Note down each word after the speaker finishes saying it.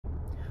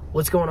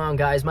What's going on,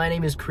 guys? My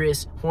name is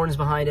Chris, Horns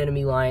Behind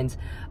Enemy Lines.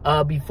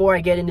 Before I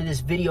get into this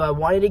video, I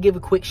wanted to give a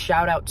quick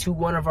shout out to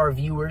one of our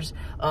viewers,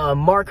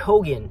 Mark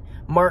Hogan.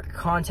 Mark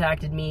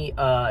contacted me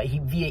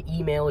via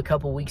email a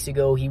couple weeks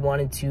ago. He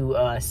wanted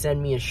to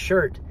send me a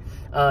shirt,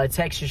 a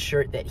Texas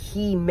shirt that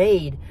he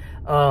made.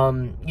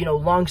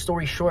 Long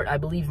story short, I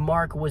believe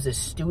Mark was a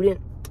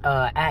student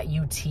at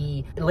UT,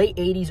 late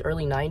 80s,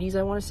 early 90s,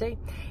 I want to say.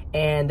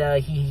 And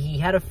he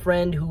had a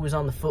friend who was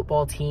on the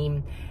football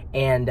team,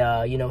 and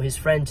his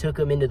friend took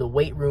him into the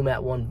weight room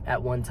at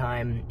one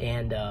time,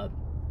 and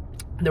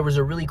there was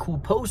a really cool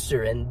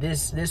poster. And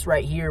this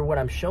right here, what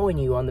I'm showing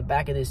you on the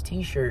back of this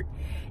t-shirt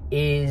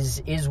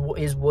was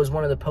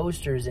one of the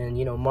posters.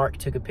 And Mark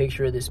took a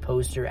picture of this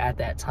poster at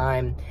that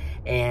time,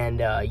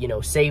 and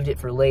saved it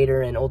for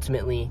later, and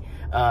ultimately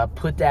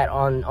put that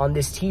on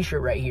this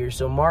t-shirt right here.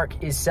 So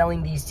Mark is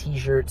selling these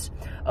t-shirts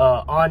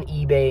on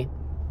eBay.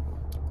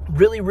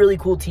 Really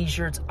cool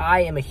t-shirts.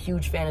 I am a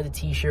huge fan of the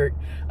t-shirt.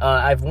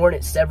 I've worn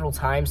it several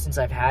times since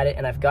I've had it,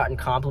 and I've gotten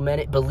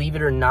complimented. Believe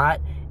it or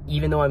not,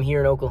 even though I'm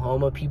here in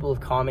Oklahoma, people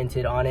have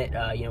commented on it.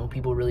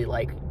 People really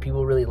like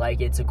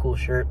it. It's a cool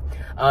shirt.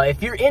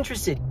 If you're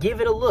interested,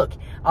 give it a look.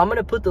 I'm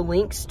gonna put the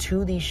links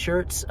to these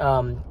shirts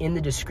in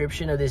the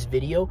description of this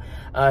video.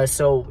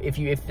 So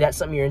if that's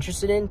something you're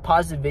interested in,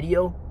 pause the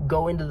video,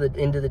 go into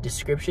the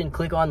description,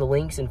 click on the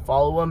links, and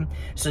follow them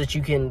so that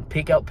you can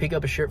pick up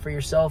a shirt for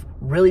yourself.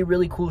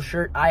 Really cool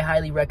shirt. I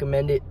highly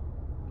recommend it.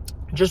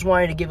 Just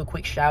wanted to give a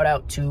quick shout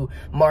out to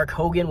Mark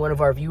Hogan, one of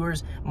our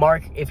viewers.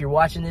 Mark, if you're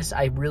watching this,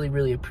 I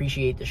really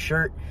appreciate the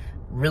shirt.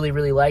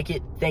 Really like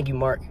it. Thank you,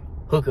 Mark.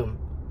 Hook 'em.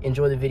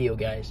 Enjoy the video,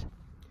 guys.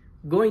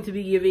 Going to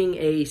be giving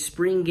a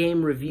spring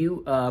game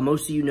review.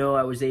 Most of you know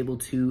I was able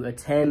to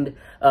attend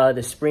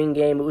the spring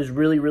game. It was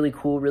really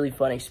cool, really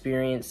fun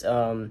experience.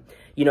 I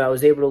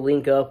was able to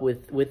link up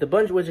with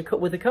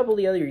a couple of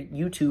the other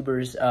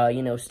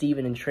YouTubers,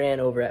 Steven and Tran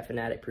over at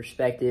Fanatic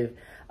Perspective,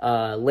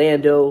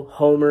 Lando,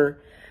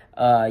 Homer,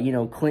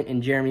 Clint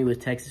and Jeremy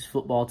with Texas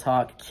Football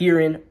Talk,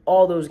 Kieran,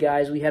 all those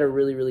guys. We had a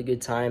really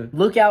good time.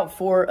 Look out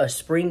for a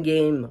spring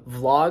game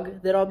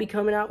vlog that I'll be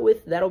coming out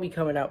with. That'll be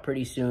coming out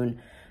pretty soon.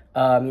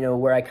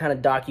 Where I kind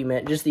of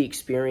document just the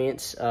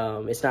experience.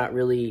 It's not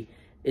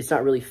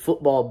really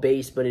football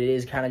based, but it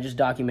is kind of just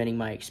documenting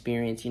my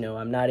experience.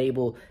 I'm not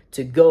able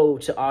to go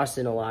to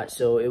Austin a lot,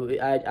 so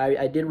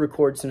I did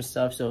record some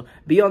stuff, so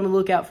be on the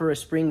lookout for a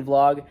spring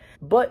vlog.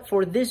 But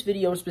for this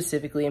video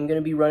specifically, I'm going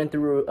to be running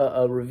through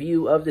a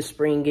review of the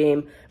spring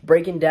game,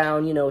 breaking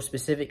down,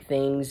 specific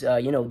things,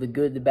 the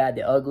good, the bad,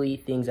 the ugly,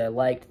 things I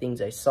liked,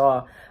 things I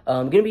saw.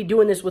 I'm going to be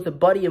doing this with a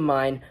buddy of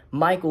mine,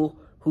 Michael,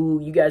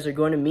 who you guys are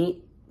going to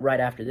meet right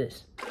after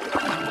this.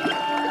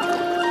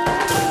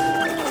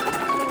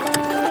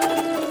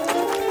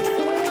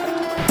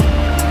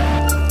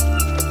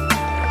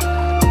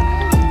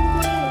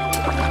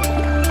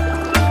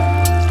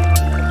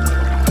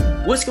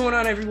 What's going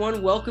on,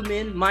 everyone? Welcome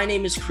in. My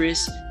name is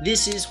Chris.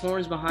 This is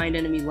Horns Behind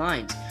Enemy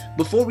Lines.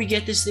 Before we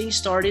get this thing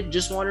started,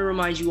 just want to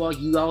remind you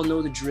all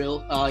know the drill.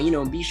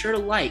 Be sure to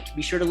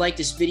like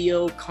this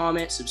video,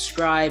 comment,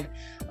 subscribe,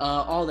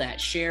 all that.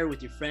 Share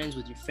with your friends,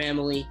 with your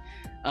family.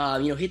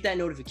 Hit that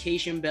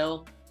notification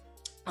bell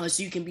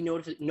so you can be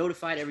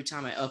notified every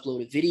time I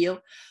upload a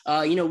video.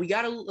 We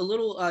got a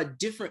little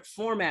different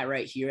format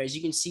right here. As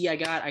you can see, I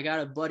got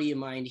a buddy of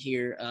mine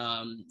here.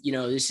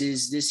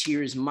 This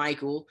here is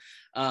Michael.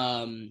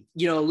 A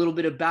little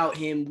bit about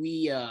him.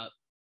 Me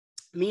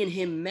and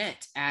him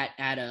met at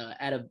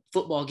a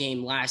football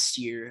game last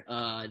year,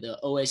 the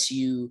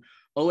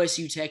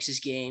OSU Texas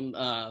game,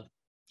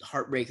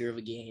 heartbreaker of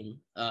a game.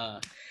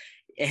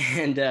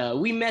 And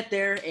we met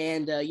there,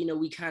 and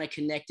we kind of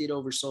connected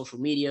over social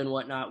media and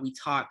whatnot. We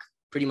talk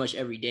pretty much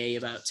every day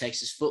about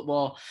Texas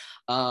football.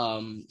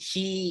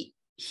 He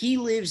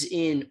lives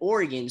in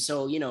Oregon,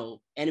 so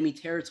enemy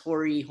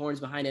territory, Horns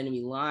Behind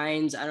Enemy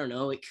Lines. I don't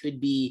know. It could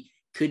be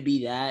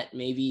that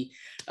maybe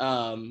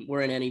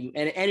we're an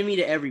enemy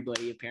to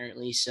everybody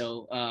apparently.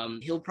 So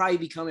he'll probably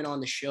be coming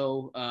on the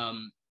show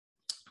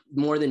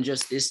more than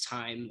just this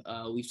time.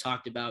 We've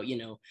talked about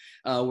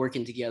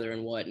working together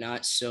and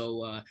whatnot.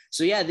 So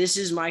yeah, this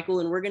is Michael,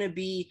 and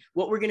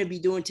what we're gonna be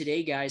doing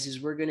today, guys, is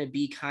we're gonna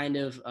be kind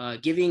of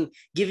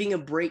giving a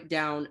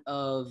breakdown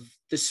of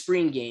the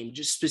spring game,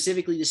 just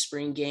specifically the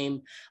spring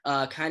game,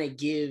 kind of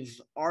give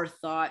our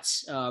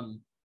thoughts.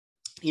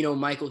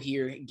 Michael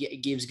here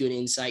gives good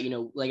insight.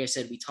 Like I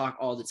said, we talk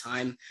all the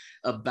time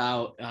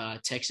about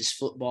Texas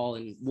football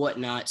and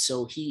whatnot.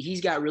 So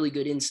he's got really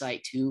good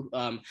insight too.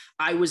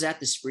 I was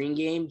at the spring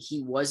game.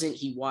 He wasn't.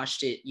 He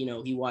watched it.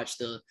 He watched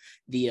the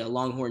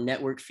Longhorn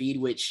network feed,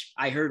 which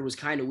I heard was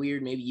kind of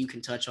weird. Maybe you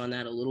can touch on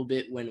that a little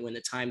bit when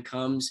the time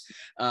comes.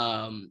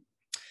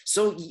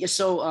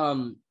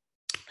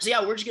 So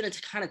yeah, we're just gonna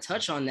kind of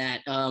touch on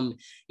that.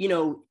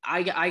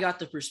 I got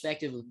the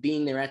perspective of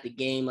being there at the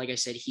game. Like I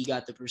said, he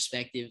got the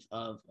perspective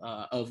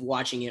of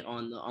watching it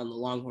on the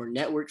Longhorn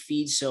Network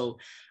feed. So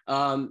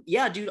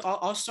yeah, dude,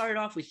 I'll start it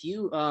off with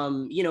you.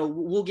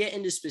 We'll get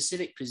into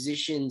specific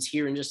positions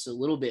here in just a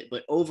little bit,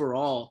 but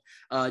overall,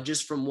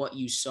 just from what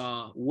you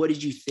saw, what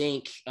did you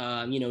think?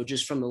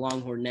 Just from the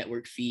Longhorn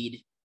Network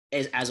feed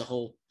as a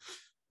whole.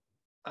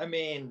 I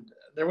mean,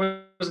 there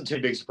wasn't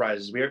too big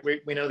surprises. We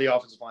know the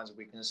offensive line's a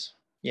weakness.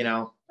 We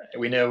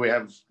know we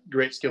have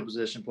great skill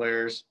position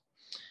players.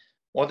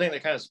 One thing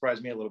that kind of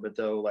surprised me a little bit,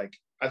 though, like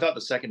I thought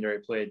the secondary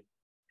played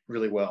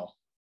really well.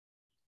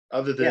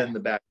 Other than the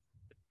back,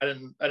 I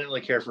didn't really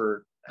care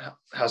for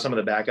how some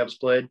of the backups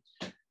played.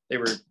 They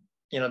were,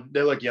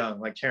 they look young.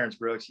 Like Terrence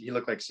Brooks, he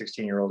looked like a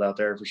 16-year-old out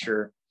there for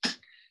sure. But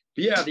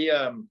yeah,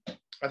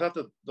 I thought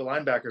the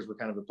linebackers were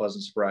kind of a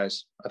pleasant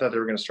surprise. I thought they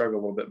were going to struggle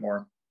a little bit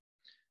more.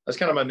 That's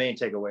kind of my main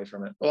takeaway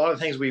from it. A lot of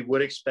things we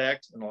would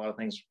expect, and a lot of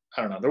things,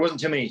 I don't know. There wasn't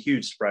too many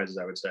huge surprises,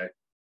 I would say.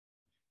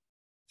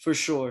 For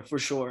sure.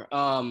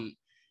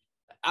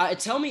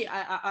 Tell me,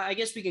 I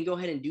guess we can go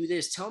ahead and do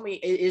this. Tell me,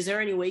 is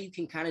there any way you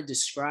can kind of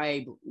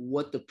describe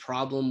what the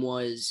problem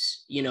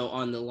was,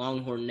 on the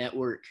Longhorn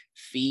Network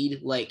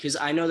feed? Like, because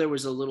I know there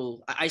was a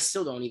little, I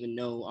still don't even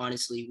know,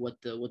 honestly, what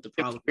the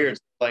problem was.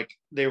 Like,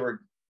 they were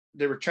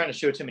trying to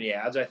show too many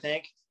ads, I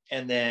think.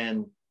 And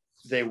then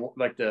they wouldn't,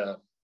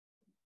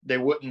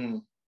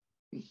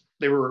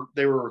 they were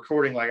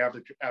recording like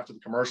after the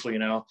commercial,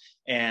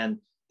 and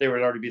they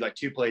would already be like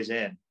 2 plays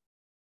in.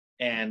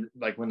 And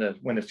like when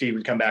the feed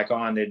would come back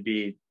on, they'd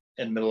be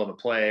in the middle of a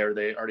play, or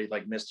they already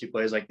like missed 2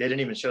 plays. Like they didn't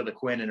even show the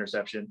Quinn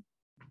interception.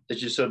 They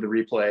just showed the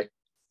replay.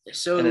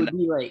 So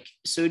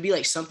it'd be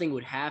like something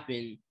would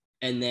happen,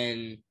 and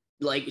then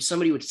like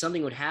something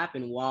would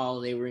happen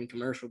while they were in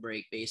commercial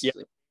break,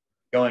 basically.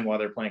 Yeah, going while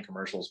they're playing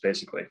commercials,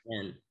 basically.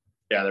 And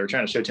yeah, they were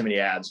trying to show too many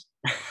ads.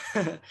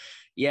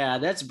 Yeah,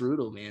 that's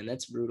brutal, man.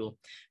 That's brutal.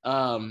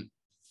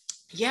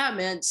 Yeah,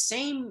 man.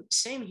 Same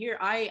here.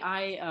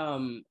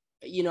 I'm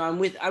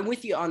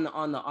with you on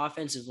the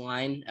offensive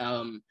line.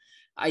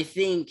 I've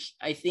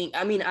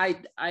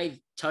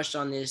touched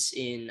on this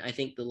in, I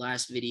think, the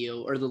last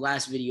video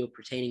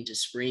pertaining to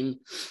spring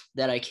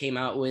that I came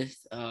out with.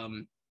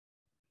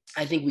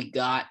 I think we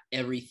got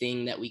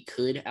everything that we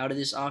could out of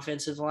this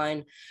offensive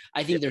line.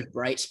 I think there's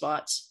bright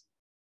spots.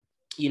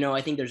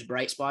 I think there's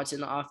bright spots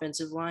in the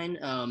offensive line.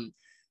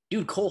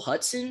 Dude, Cole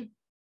Hudson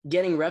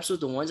getting reps with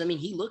the ones. I mean,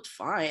 he looked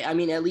fine. I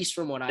mean, at least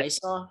from what I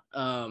saw.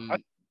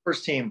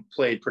 First team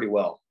played pretty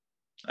well.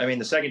 I mean,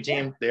 the second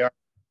team, they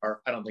are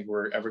I don't think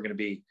we're ever going to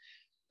be.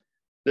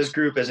 This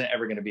group isn't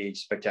ever going to be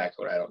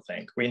spectacular. I don't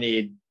think we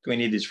need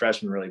these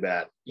freshmen really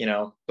bad,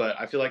 But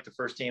I feel like the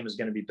first team is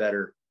going to be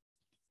better.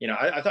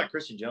 I thought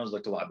Christian Jones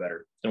looked a lot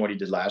better than what he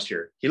did last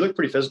year. He looked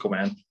pretty physical,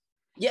 man.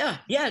 Yeah,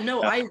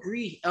 I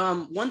agree.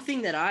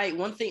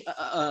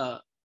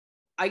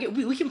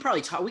 We can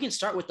probably talk. We can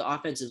start with the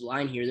offensive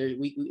line here.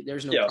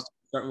 There's no problem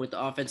starting with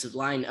the offensive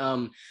line.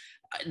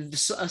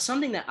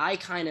 Something that I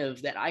kind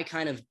of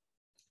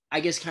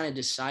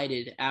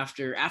decided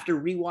after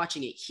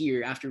rewatching it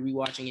here, after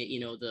rewatching it,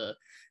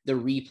 the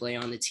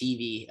replay on the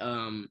TV.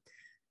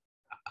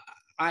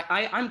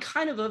 I'm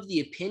kind of the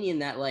opinion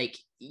that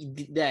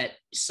that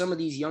some of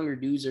these younger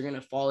dudes are going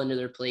to fall into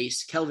their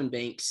place. Kelvin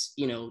Banks,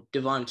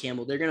 Devon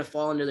Campbell, they're going to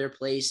fall into their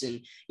place,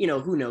 and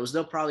who knows,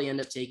 they'll probably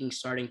end up taking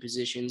starting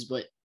positions.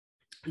 But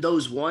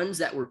those ones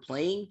that were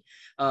playing,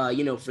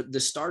 for the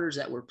starters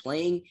that were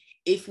playing,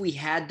 if we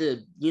had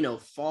to,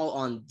 fall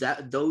on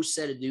those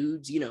set of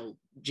dudes,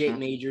 Jake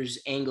Majors,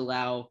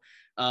 Angelau,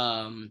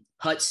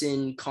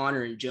 Hudson,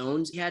 Connor, and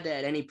Jones, you had to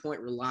at any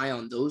point rely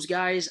on those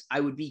guys, I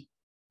would be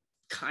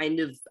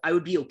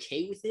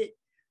okay with it.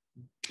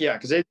 Yeah,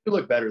 because they do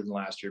look better than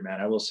last year, man.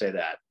 I will say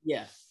that.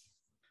 Yeah.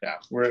 Yeah,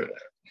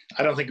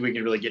 I don't think we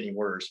can really get any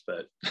worse,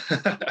 but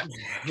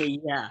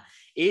yeah,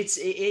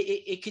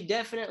 it could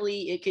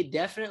definitely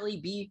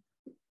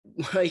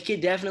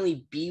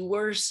be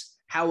worse.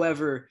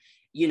 However,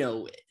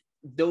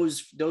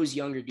 those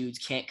younger dudes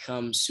can't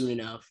come soon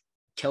enough.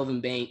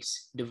 Kelvin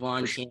Banks,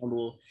 Devon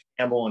Campbell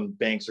and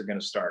Banks are going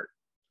to start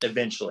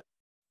eventually.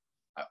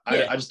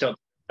 I just don't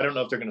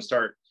know if they're going to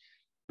start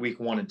week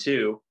 1 and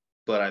 2,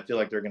 but I feel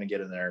like they're going to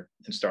get in there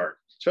and start,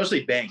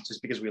 especially Banks,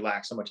 just because we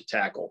lack so much at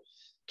tackle.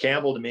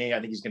 Campbell, to me, I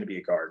think he's going to be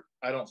a guard.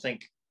 I don't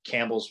think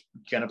Campbell's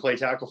going to play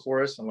tackle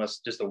for us unless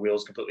just the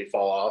wheels completely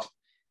fall off.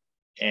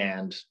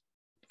 And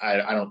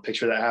I don't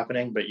picture that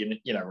happening, but you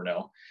never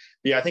know.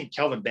 But yeah, I think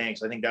Kelvin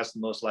Banks, I think that's the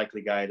most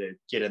likely guy to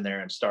get in there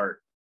and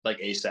start like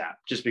ASAP,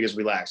 just because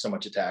we lack so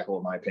much at tackle,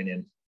 in my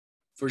opinion.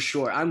 For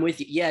sure. I'm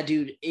with you. Yeah,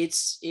 dude,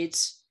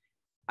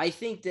 I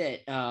think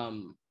that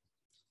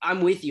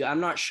I'm with you. I'm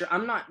not sure.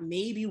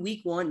 Maybe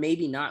week 1,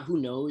 maybe not, who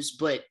knows?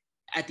 But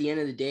at the end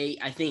of the day,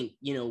 I think,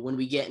 when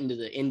we get into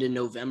the end of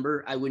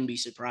November, I wouldn't be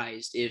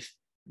surprised if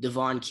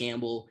Devon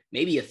Campbell,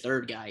 maybe a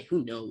third guy.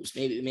 Who knows?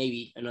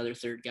 Maybe another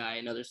third guy,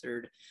 another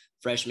third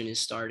freshman is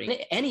starting.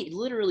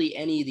 Literally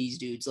any of these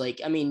dudes.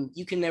 Like, I mean,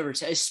 you can never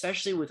tell,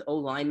 especially with O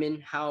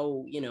linemen,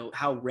 how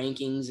how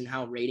rankings and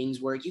how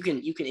ratings work. You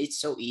can. It's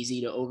so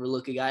easy to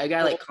overlook a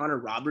guy like Connor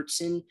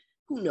Robertson.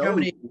 Who knows? How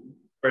many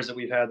players that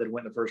we've had that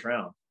went in the first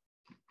round?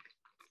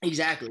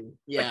 Exactly.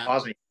 Yeah.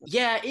 Like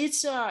yeah.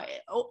 It's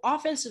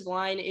offensive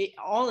line.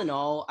 All in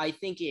all, I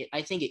think it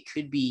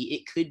could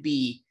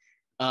be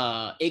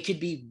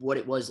what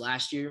it was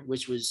last year,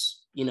 which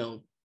was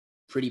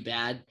pretty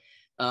bad.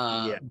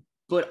 Yeah.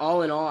 But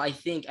all in all, I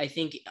think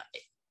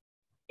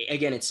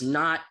again, it's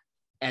not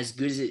as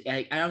good as it.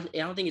 I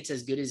don't think it's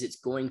as good as it's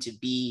going to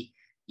be.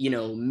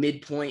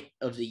 Midpoint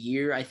of the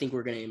year, I think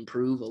we're going to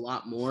improve a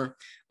lot more.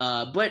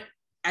 But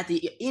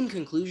in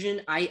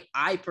conclusion,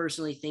 I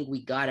personally think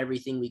we got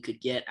everything we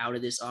could get out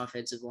of this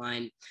offensive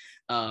line.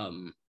 A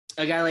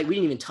guy like, we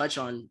didn't even touch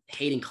on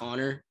Hayden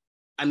Connor.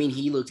 I mean,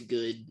 he looked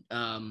good.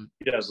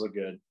 He does look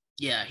good.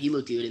 Yeah, he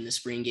looked good in the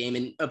spring game,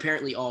 and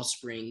apparently all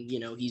spring,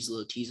 he's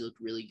looked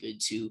really good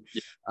too.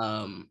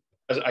 Yeah.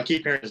 I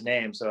keep hearing his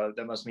name, so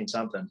that must mean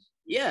something.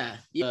 Yeah,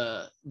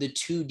 the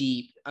two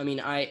deep. I mean,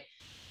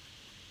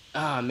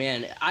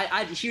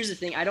 here's the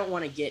thing. I don't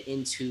want to get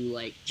into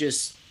like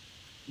just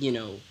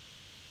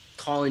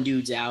calling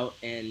dudes out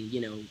and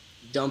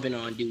dumping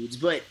on dudes,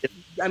 but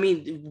I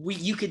mean,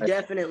 you could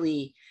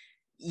definitely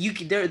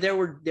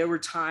there were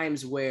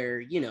times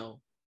where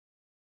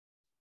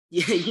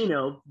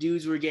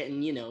dudes were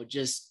getting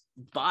just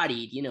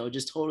bodied,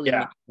 just totally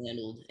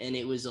mishandled, and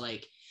it was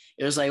like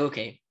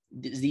okay,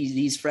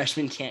 these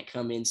freshmen can't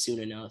come in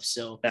soon enough.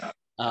 So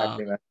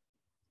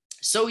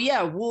so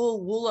yeah,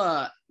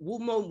 we'll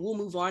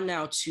move on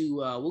now to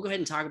we'll go ahead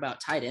and talk about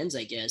tight ends,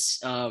 I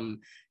guess.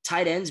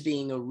 Tight ends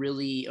being a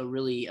really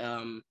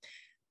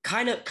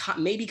kind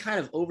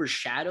of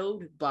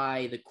overshadowed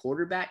by the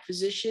quarterback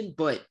position,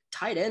 but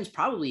tight ends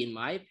probably, in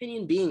my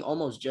opinion, being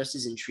almost just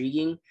as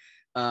intriguing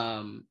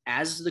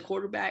as the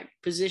quarterback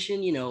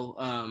position.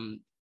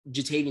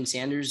 Jatavian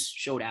Sanders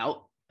showed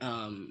out.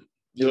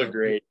 He looked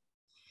great.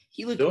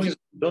 Billings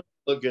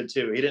looked good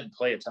too. He didn't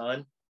play a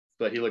ton,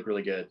 but he looked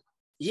really good.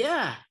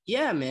 Yeah,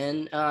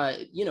 man.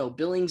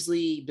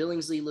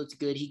 Billingsley looked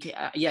good. He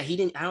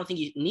didn't. I don't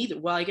think neither.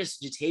 Well, I guess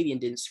Jatavian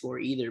didn't score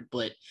either,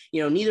 but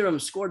neither of them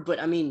scored. But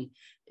I mean,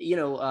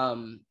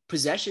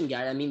 possession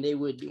guy. I mean, they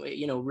would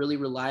really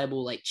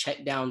reliable like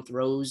check down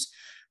throws.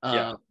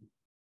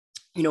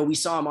 We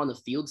saw him on the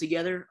field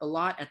together a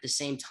lot at the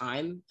same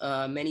time,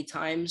 many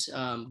times.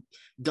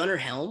 Gunnar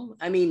Helm.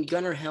 I mean,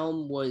 Gunnar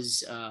Helm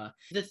was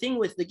the thing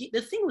with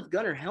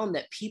Gunnar Helm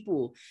that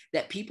people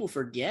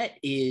forget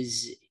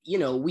is,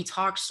 we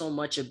talk so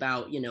much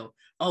about,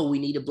 oh, we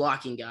need a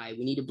blocking guy.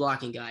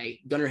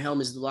 Gunnar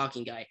Helm is the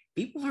blocking guy.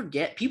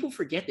 People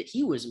forget that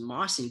he was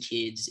mossing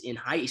kids in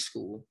high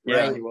school.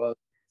 Right? Yeah, he was.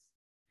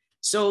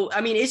 So,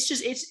 I mean, it's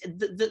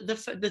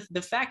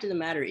the fact of the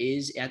matter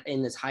is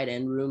in the tight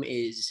end room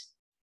is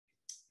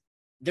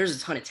there's a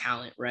ton of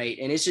talent, right?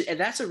 And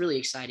that's a really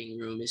exciting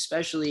room,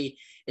 especially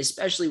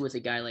with a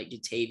guy like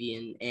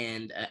Jatavian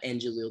and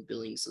Jaleel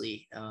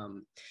Billingsley.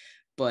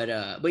 But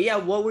yeah,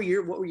 what were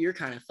your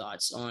kind of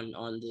thoughts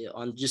on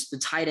just the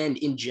tight end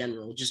in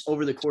general, just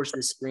over the course of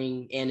the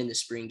spring and in the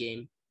spring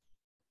game?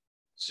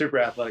 Super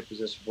athletic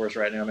position for us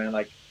right now, man.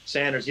 Like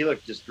Sanders, he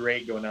looked just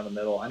great going down the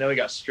middle. I know he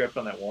got stripped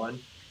on that one.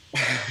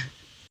 That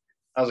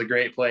was a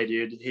great play,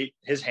 dude.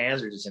 His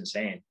hands are just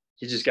insane.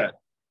 He's got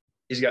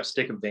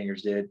stickum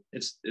fingers, dude.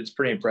 It's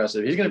pretty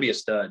impressive. He's going to be a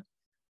stud.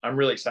 I'm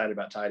really excited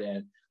about tight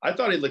end. I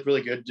thought he looked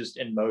really good just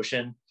in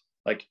motion,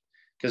 like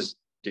because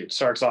dude,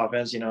 Sark's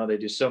offense, they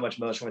do so much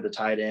motion with the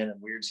tight end and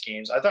weird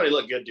schemes. I thought he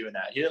looked good doing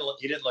that. He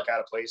didn't look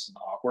out of place and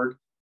awkward.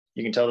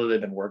 You can tell that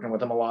they've been working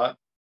with him a lot.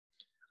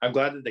 I'm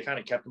glad that they kind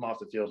of kept him off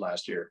the field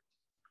last year.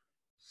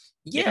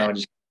 Yeah,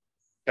 just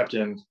kept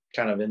him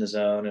kind of in the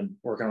zone and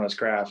working on his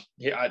craft.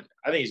 I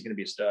think he's going to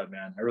be a stud,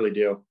 man. I really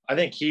do. I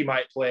think he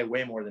might play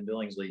way more than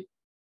Billingsley.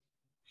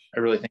 I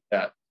really think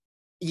that.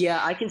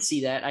 Yeah, I can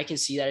see that.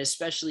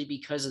 Especially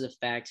because of the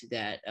fact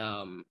that,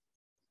 and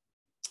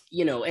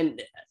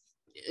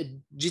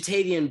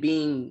Jatavian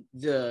being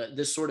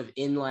the sort of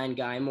inline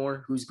guy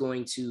more, who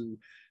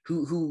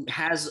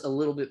has a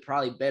little bit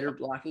probably better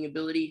blocking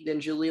ability than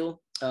Jaleel,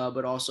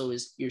 but also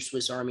is your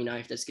Swiss Army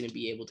knife that's going to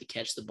be able to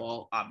catch the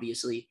ball,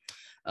 obviously,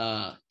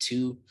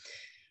 too.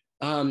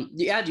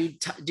 Yeah,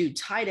 dude,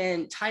 tight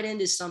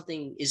end is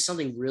something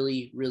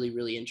really, really,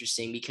 really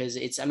interesting because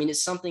it's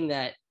something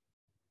that,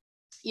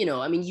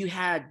 you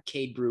had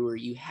Cade Brewer,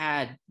 you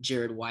had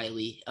Jared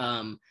Wiley.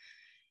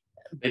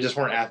 They just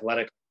weren't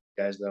athletic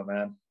guys though,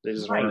 man. They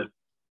just weren't.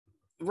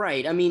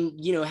 Right. I mean,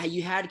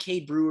 you had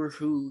Cade Brewer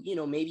who,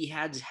 maybe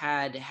had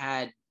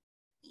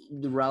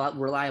the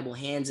reliable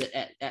hands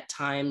at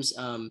times.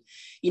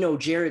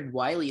 Jared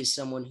Wiley is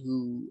someone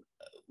who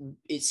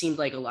it seemed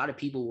like a lot of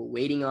people were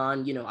waiting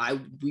on.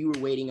 We were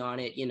waiting on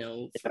it,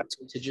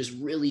 to just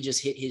really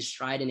just hit his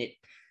stride, and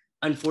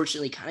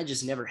unfortunately kind of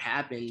just never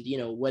happened,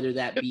 whether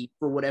that be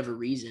for whatever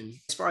reason.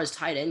 As far as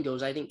tight end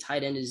goes, I think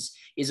tight end is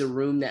a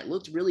room that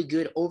looked really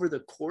good over the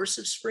course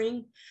of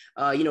spring,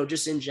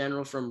 just in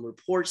general from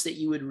reports that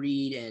you would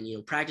read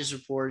and, practice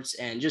reports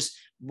and just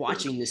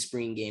watching the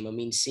spring game. I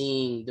mean,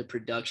 seeing the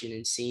production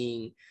and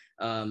seeing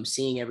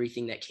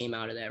everything that came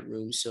out of that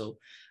room. So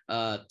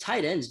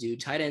tight ends,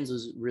 dude, tight ends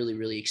was really,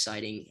 really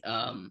exciting.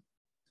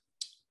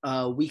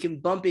 We can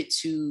bump it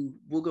to,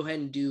 we'll go ahead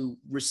and do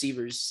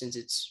receivers since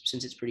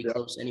it's pretty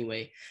close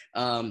anyway.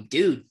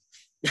 Dude,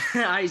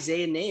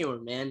 Isaiah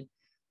Nayor, man.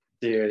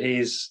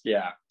 Dude,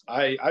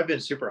 I've been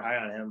super high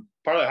on him,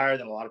 probably higher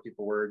than a lot of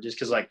people were, just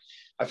because like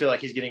I feel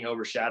like he's getting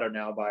overshadowed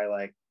now by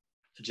like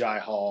Jai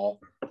Hall,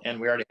 and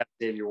we already have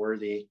Xavier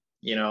Worthy,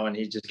 and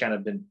he's just kind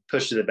of been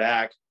pushed to the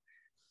back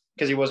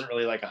because he wasn't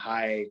really like a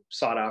high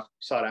sought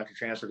after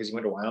transfer because he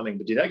went to Wyoming.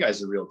 But dude, that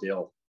guy's the real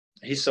deal.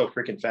 He's so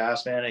freaking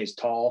fast, man. And he's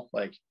tall.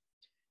 Like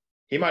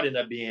he might end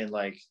up being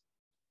like,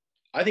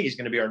 I think he's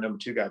going to be our number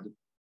 2 guy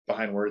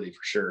behind Worthy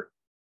for sure.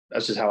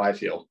 That's just how I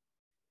feel.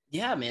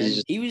 Yeah, man.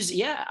 He was,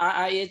 yeah.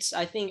 I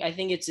think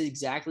it's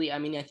exactly. I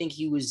mean, I think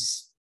he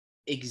was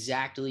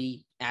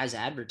exactly as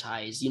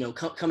advertised.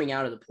 Coming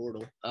out of the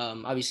portal.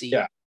 Obviously,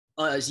 yeah.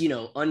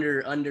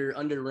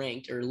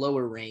 Underranked or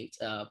lower ranked,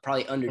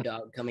 probably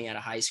underdog coming out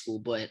of high school,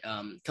 but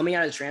coming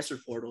out of the transfer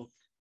portal,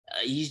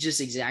 he's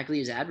just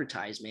exactly as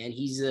advertised, man.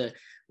 He's a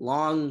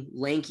long,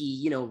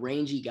 lanky,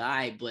 rangy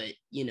guy, but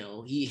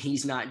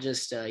he's not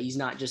just a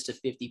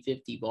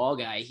 50-50 ball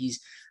guy.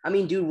 I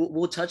mean, dude,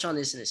 we'll touch on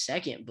this in a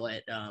second,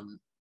 but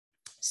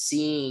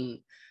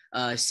seeing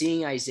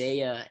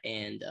Isaiah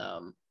and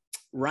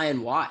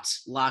Ryan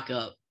Watts lock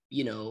up,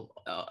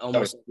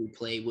 almost every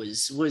play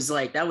was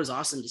like, that was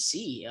awesome to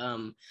see.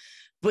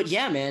 But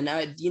yeah, man,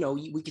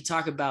 we could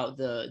talk about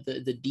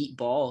the deep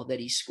ball that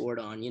he scored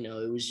on.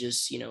 It was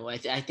just,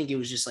 I think it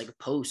was just like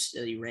a post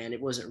that he ran. It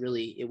wasn't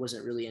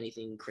really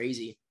anything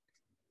crazy.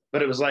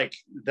 But it was like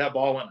that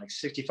ball went like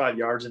 65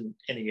 yards in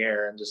the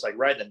air and just like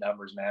right in the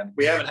numbers, man.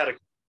 We haven't had a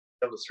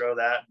able to throw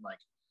that. And like,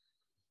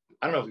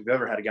 I don't know if we've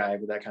ever had a guy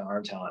with that kind of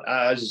arm talent.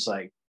 I was just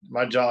like,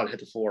 my jaw hit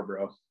the floor,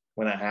 bro,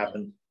 when that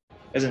happened.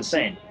 It was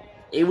insane.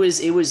 It was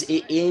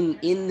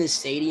in the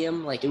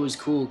stadium. Like, it was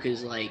cool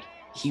because like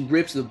he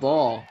ripped the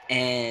ball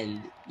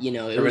and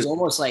it was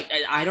almost like,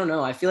 I don't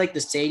know, I feel like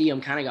the stadium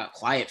kind of got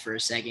quiet for a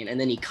second and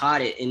then he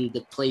caught it and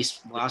the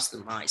place lost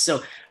their mind.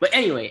 So, but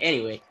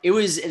anyway,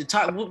 we're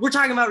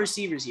talking about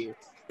receivers here.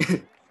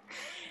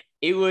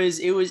 It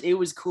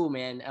was cool,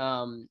 man.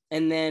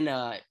 And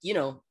then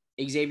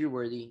Xavier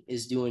Worthy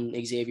is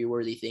doing Xavier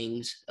Worthy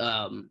things.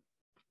 I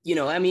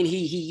mean,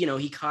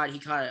 he caught,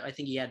 I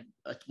think he had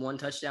one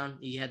touchdown.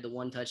 He had the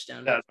one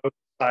touchdown. Yeah,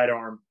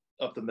 sidearm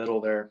up the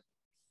middle there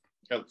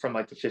from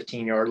like the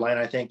 15-yard line.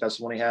 I think that's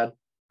the one he had.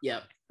 Yeah.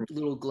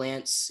 Little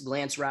glance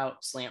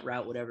route, slant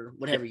route, whatever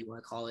you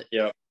want to call it.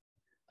 Yeah.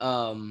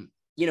 And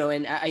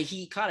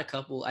he caught a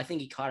couple. I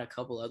think he caught a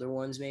couple other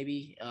ones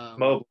maybe.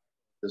 Mo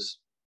just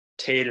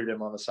tatered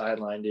him on the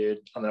sideline, dude,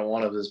 on that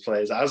one of his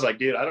plays. I was like,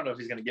 dude, I don't know if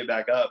he's going to get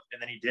back up.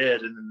 And then he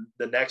did. And then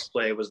the next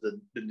play was the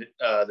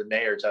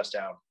Nayor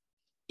touchdown.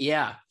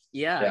 Yeah.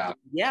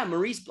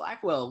 Maurice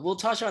Blackwell. We'll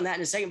touch on that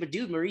in a second. But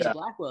dude, Maurice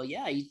Blackwell,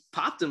 he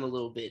popped him a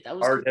little bit. That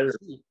was hard hitter.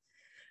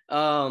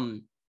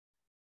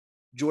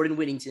 Jordan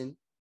Whittington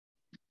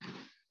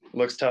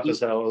looks tough as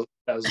hell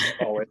as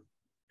always.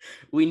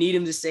 We need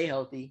him to stay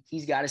healthy.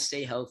 He's got to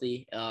stay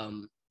healthy.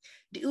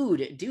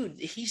 Dude,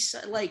 he's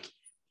like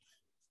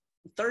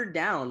third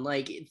down.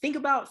 Like, think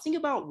about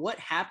what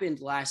happened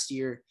last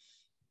year.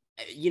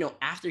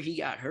 After he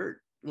got hurt.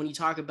 When you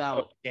talk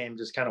about game,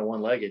 just kind of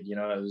one-legged.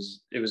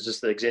 It was just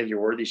the Xavier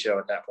Worthy show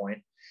at that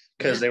point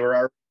because they were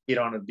already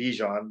on a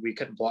Bijan. We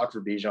couldn't block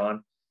for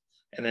Bijan.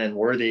 And then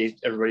Worthy,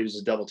 everybody was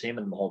just double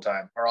teaming him the whole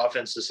time. Our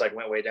offense just like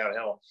went way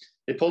downhill.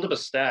 They pulled up a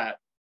stat,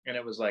 and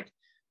it was like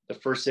the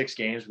first 6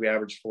 games we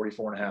averaged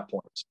 44.5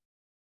 points,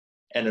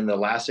 and then the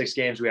last 6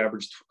 games we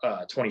averaged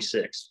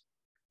 26.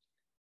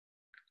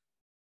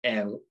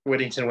 And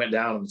Whittington went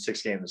down in the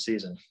 6th game of the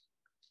season.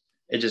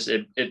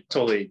 It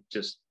totally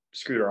just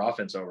screwed our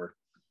offense over.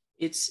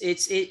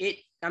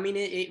 I mean,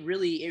 it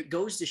really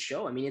goes to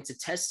show. I mean, it's a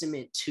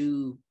testament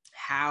to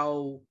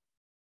how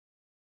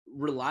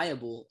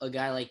reliable a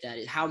guy like that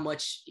is, how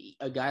much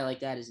a guy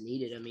like that is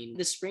needed. I mean,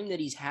 the spring that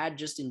he's had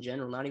just in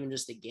general, not even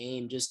just the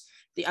game,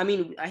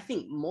 I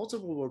think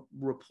multiple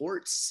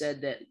reports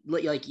said that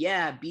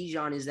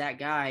Bijan is that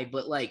guy,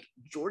 but like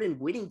Jordan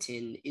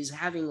Whittington is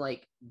having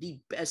like the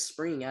best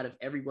spring out of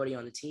everybody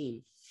on the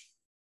team.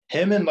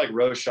 Him and like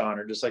Roshan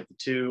are just like the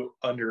 2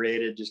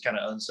 underrated, just kind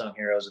of unsung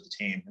heroes of the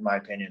team, in my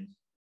opinion.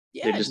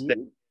 Yeah, they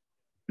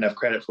enough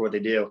credit for what they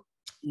do.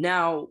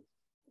 Now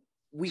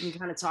we can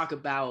kind of talk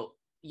about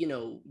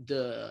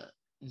the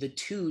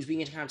twos. We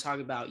can kind of talk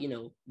about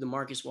the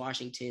Marcus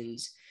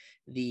Washingtons,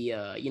 the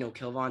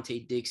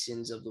Kelvonte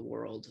Dixons of the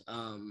world.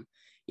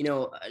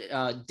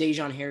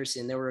 Dejon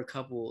Harrison. There were a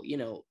couple.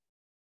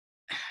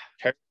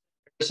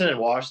 Harrison and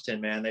Washington,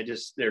 man,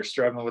 they're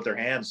struggling with their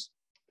hands.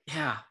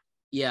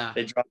 Yeah.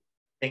 I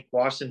think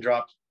Washington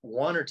dropped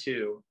one or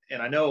two,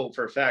 and I know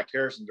for a fact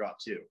Harrison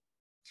dropped two.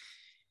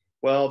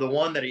 Well, the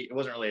one that it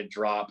wasn't really a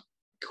drop.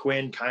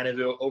 Quinn kind of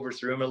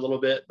overthrew him a little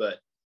bit, but it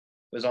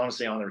was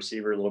honestly on the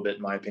receiver a little bit,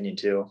 in my opinion,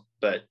 too.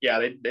 But yeah,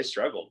 they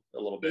struggled a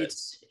little bit.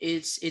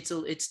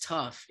 It's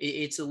tough.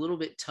 It's a little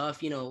bit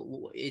tough.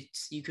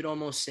 You could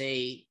almost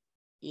say,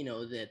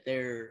 that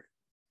they're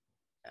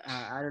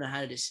I don't know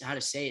how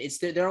to say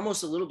it. They're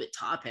almost a little bit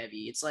top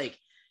heavy. It's like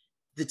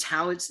the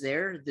talent's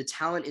there. The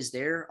talent is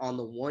there on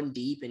the one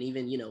deep and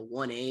even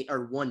 1A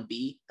or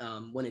 1B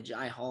when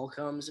Agiye Hall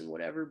comes and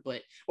whatever.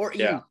 But or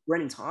even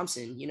Brennan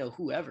Thompson,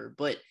 whoever.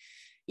 But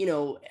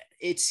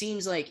it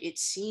seems like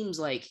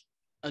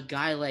a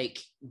guy like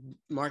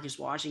Marcus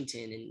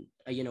Washington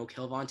and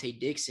Kelvontae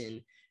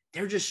Dixon,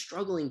 they're just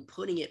struggling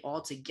putting it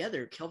all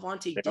together.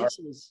 Kelvontae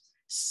Dixon is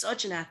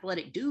such an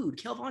athletic dude.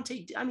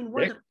 Kelvontae, I mean,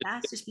 one of the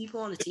fastest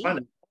people on the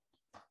team.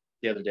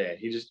 The other day,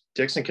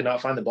 Dixon could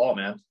not find the ball,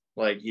 man.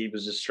 Like he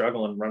was just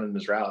struggling running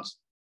his routes.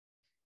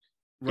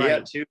 Right. He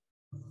had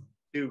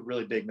two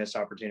really big missed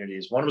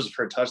opportunities. One was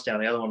for a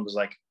touchdown. The other one was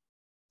like,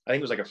 I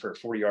think it was like for a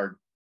 40-yard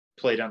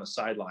play down the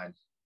sideline.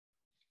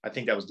 I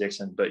think that was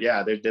Dixon. But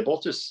yeah, they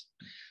both just,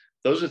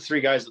 those are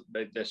three guys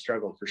that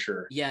struggled for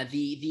sure. Yeah,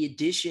 the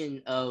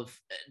addition of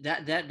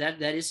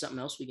that is something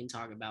else we can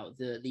talk about.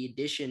 The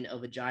addition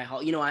of Agiye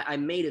Hall. I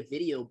made a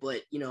video,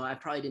 but I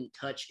probably didn't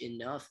touch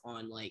enough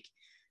on like,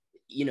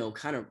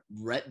 kind of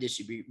rep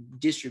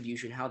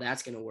distribution, how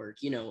that's going to work.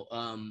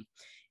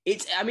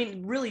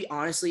 Really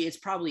honestly, it's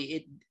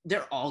probably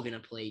they're all going to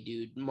play,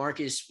 dude.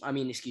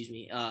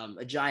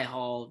 Agiye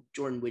Hall,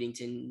 Jordan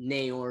Whittington,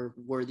 Nayor,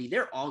 Worthy,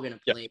 they're all going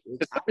to play. Yeah.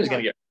 Somebody's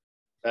going to get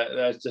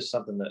that's just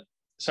something that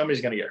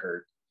somebody's going to get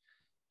hurt.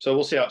 So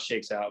we'll see how it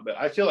shakes out. But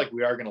I feel like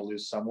we are going to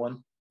lose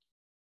someone,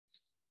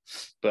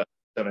 but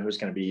I don't know who's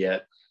going to be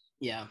yet.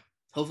 Yeah.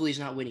 Hopefully it's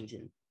not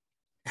Whittington.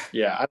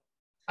 Yeah.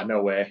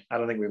 No way. I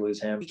don't think we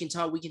lose him. We can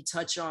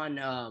touch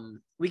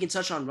on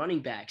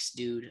running backs,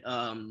 dude.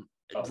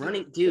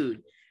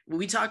 Dude.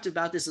 We talked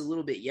about this a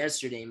little bit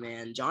yesterday,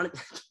 man.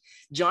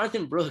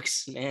 Jonathan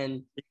Brooks,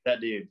 man. That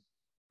dude,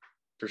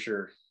 for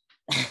sure.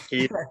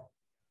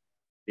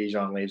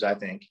 Bijan leaves, I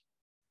think.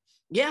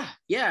 Yeah.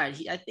 I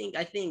think.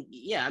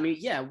 Yeah. I mean,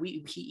 yeah.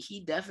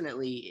 He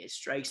definitely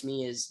strikes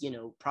me as he's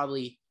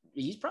probably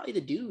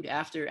the dude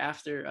after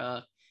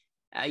Roschon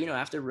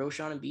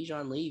and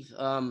Bijan leave.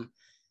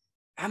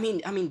 I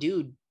mean,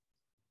 dude,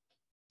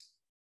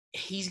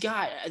 he's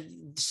got,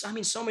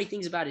 so many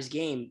things about his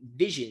game.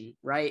 Vision,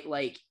 right?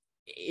 Like,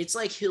 it's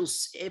like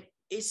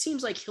it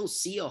seems like he'll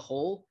see a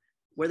hole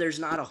where there's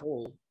not a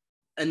hole.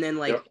 And then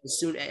as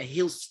soon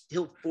he'll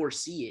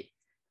foresee it.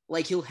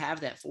 Like he'll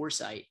have that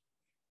foresight.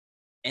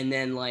 And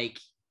then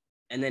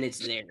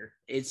it's there.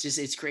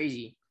 It's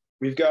crazy.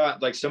 We've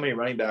got like so many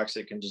running backs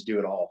that can just do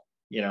it all,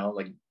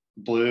 like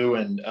Blue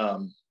and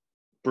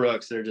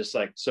Brooks. They're just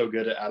like so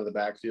good out of the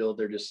backfield.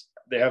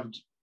 They have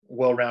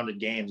well-rounded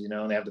games,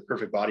 and they have the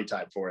perfect body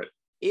type for it.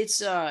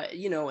 It's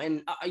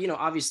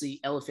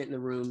obviously elephant in the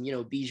room,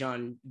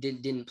 Bijan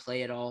didn't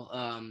play at all.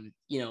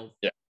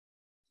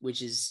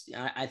 Which is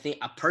I think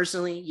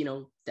personally,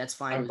 that's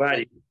fine. I'm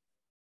glad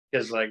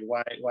because like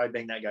why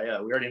bang that guy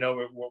up? We already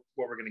know what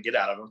we're going to get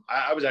out of him.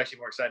 I was actually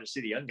more excited to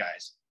see the young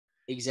guys.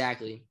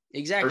 Exactly.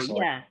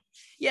 Personally.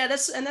 Yeah.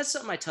 That's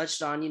something I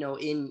touched on,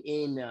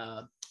 in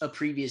a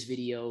previous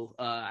video.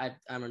 I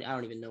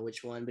don't even know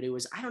which one, but it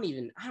was,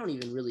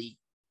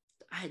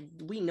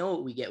 we know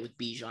what we get with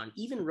Bijan,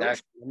 even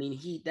Roschon. I mean,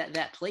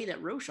 that play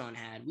that Roschon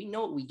had, we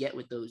know what we get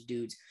with those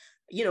dudes.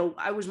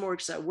 I was more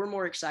excited. We were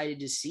more excited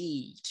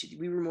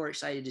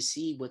to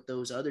see what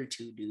those other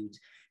two dudes,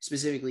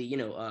 specifically,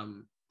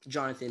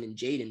 Jonathan and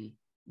Jaden,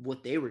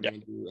 what they were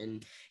going to do.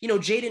 And,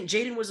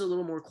 Jaden was a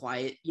little more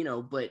quiet,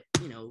 but,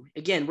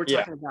 again, we're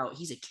talking about,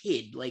 he's a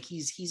kid. Like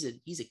he's a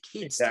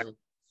kid exactly. Still.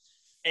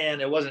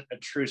 And it wasn't a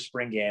true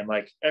spring game.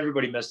 Like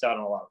everybody missed out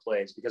on a lot of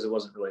plays because it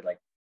wasn't really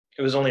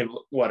it was only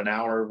an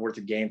hour worth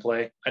of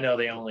gameplay. I know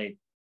they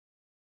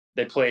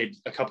played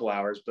a couple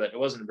hours, but it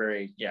wasn't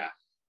it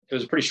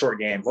was a pretty short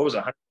game. What was it?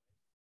 100?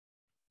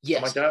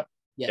 Yes. Something like that?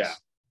 Yes.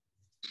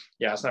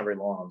 Yeah. It's not very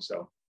long.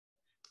 So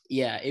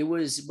yeah, it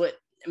was, but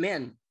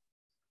man,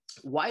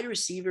 wide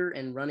receiver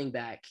and running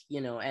back,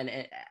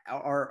 and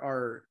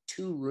our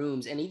two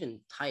rooms, and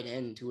even tight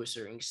end to a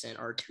certain extent,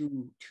 are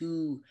two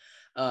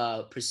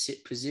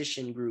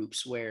position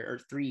groups or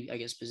three, I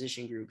guess,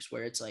 position groups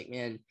where it's like,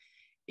 man,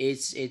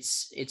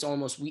 it's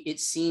almost, it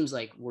seems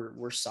like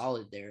we're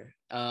solid there.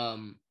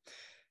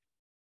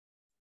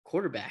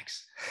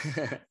 Quarterbacks.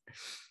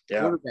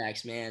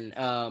 Quarterbacks, man.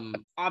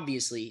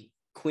 Obviously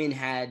Quinn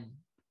had,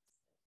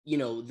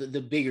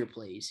 the bigger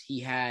plays. He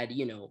had,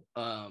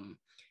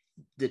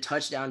 the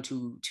touchdown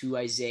to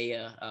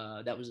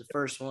Isaiah. That was the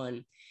first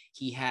one.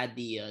 He had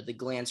the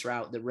glance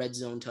route, the red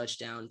zone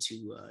touchdown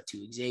to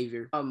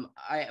Xavier. One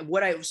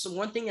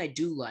thing I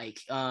do like,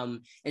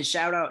 and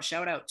shout out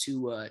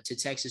to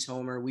Texas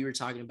Homer. We were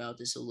talking about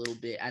this a little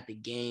bit at the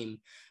game,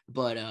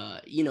 but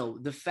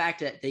the fact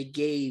that they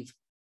gave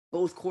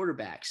both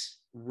quarterbacks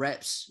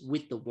reps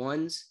with the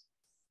ones,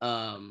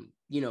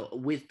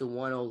 with the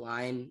 1-0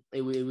 line,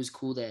 it was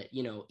cool that,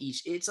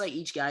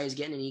 each guy is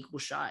getting an equal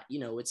shot.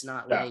 It's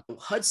not like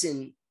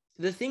Hudson.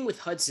 The thing with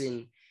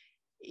Hudson,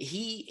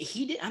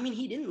 he did. I mean,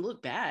 he didn't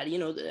look bad.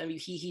 I mean,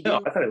 he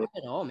didn't look bad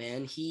at all,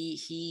 man.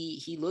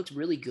 He looked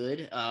really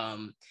good.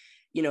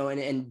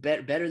 And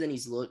better than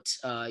he's looked,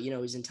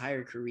 his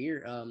entire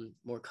career.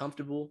 More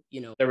comfortable.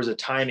 There was a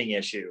timing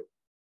issue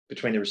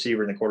between the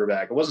receiver and the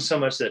quarterback. It wasn't so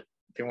much that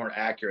they weren't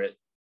accurate,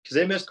 because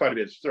they missed quite a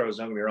bit of throws.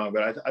 Don't get me wrong,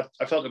 but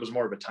I felt it was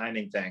more of a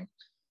timing thing,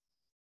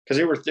 because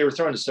they were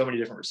throwing to so many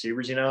different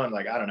receivers, and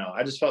like, I don't know,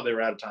 I just felt they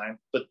were out of time.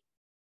 But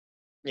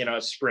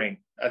it's spring.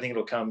 I think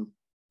it'll come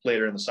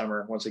later in the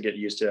summer once they get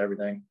used to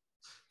everything.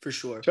 For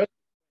sure.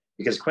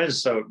 Because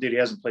Quinn's he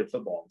hasn't played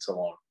football in so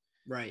long.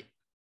 Right.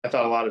 I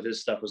thought a lot of his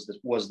stuff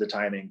was the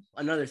timing.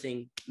 Another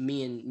thing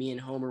me and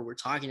Homer were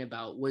talking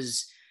about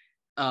was,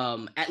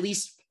 at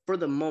least for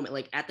the moment,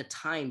 like at the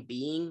time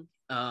being,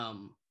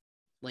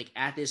 like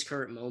at this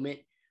current moment,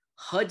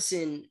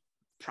 Hudson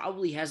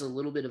probably has a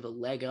little bit of a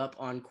leg up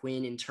on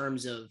Quinn in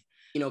terms of,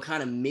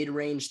 kind of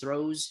mid-range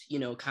throws,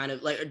 kind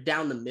of like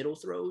down the middle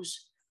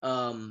throws.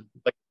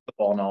 Like the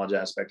ball knowledge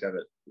aspect of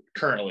it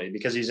currently,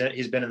 because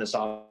he's been in this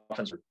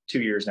offense for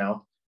 2 years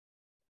now,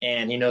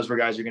 and he knows where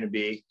guys are going to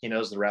be. He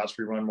knows the routes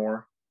we run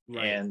more,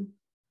 right, and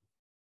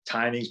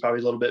timing's probably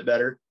a little bit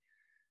better.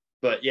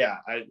 But yeah,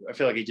 I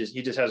feel like he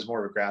just has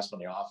more of a grasp on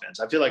the offense.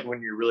 I feel like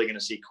when you're really going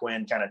to see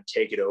Quinn kind of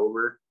take it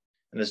over,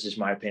 and this is just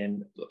my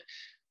opinion,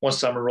 once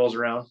summer rolls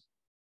around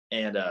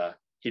and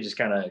he just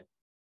kind of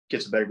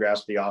gets a better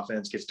grasp of the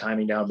offense, gets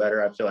timing down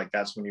better, I feel like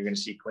that's when you're going to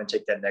see Quinn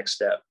take that next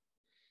step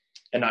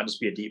and not just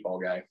be a deep ball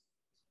guy.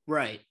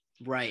 Right.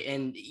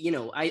 And,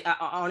 I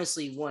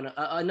honestly want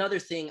another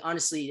thing,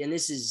 honestly, and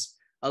this is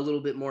a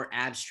little bit more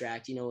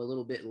abstract, a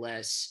little bit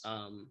less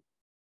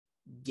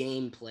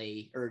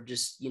gameplay or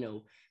just,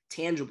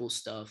 tangible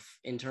stuff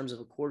in terms of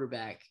a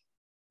quarterback.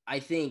 I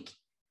think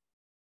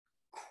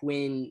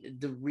Quinn,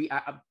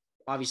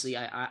 obviously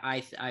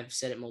I've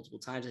said it multiple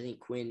times. I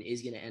think Quinn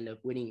is going to end up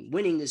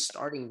winning this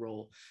starting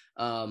role.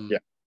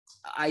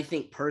 I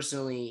think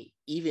personally,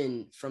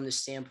 even from the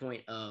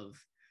standpoint of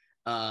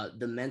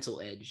the mental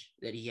edge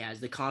that he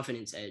has, the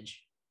confidence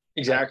edge.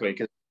 Exactly,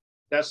 because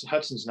that's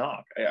Hudson's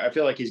knock. I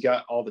feel like he's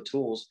got all the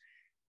tools,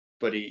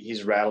 but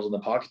he's rattled in the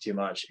pocket too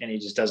much, and he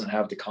just doesn't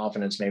have the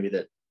confidence maybe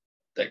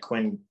that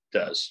Quinn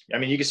does. I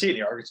mean, you can see it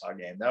in the Arkansas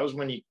game. That was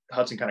when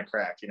Hudson kind of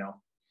cracked,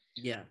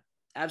 Yeah,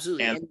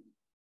 absolutely. And I've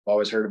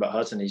always heard about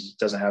Hudson. He just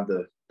doesn't have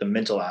the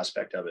mental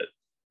aspect of it.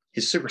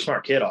 He's a super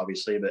smart kid,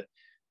 obviously, but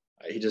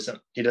he doesn't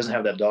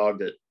have that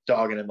dog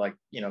in him like,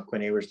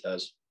 Quinn Ewers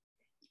does.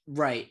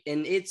 Right.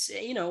 And it's,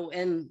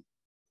 and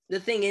the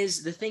thing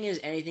is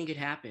anything could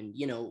happen.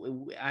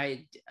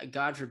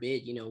 God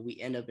forbid, we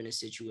end up in a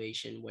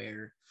situation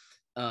where,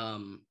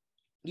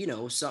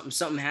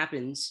 something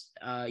happens,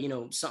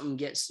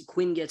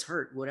 Quinn gets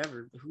hurt,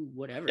 whatever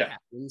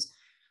happens.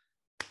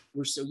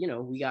 We're so,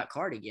 we got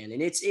Card again.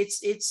 And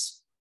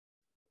it's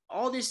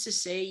all this to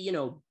say,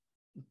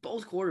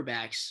 both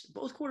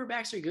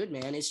quarterbacks are good,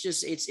 man. It's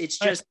just, I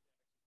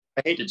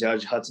hate to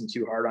judge Hudson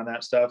too hard on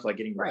that stuff, like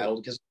getting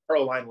rattled, because our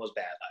O-line was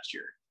bad last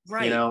year.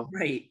 Right.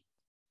 Right.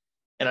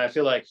 And I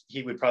feel like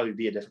he would probably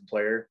be a different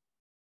player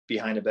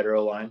behind a better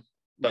O-line,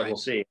 but we'll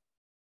see.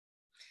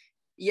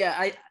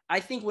 Yeah, I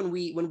think when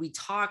we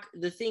talk,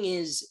 the thing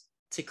is,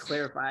 to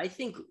clarify, I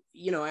think,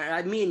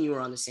 me and you are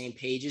on the same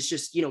page. It's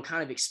just,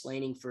 kind of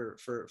explaining for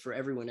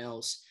everyone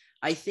else.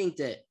 I think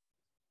that,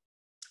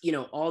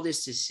 all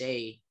this to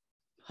say,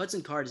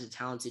 Hudson Card is a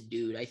talented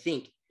dude. I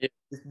think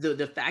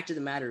the fact of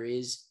the matter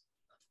is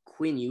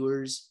Quinn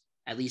Ewers,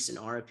 at least in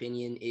our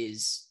opinion,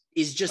 is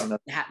just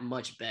that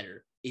much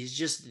better. Is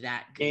just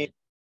that good.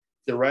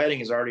 The writing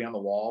is already on the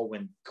wall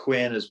when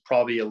Quinn is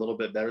probably a little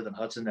bit better than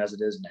Hudson as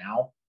it is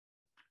now.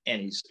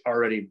 And he's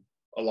already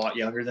a lot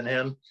younger than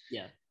him.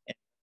 Yeah. And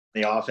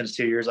the offense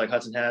 2 years like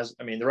Hudson has.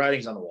 I mean, the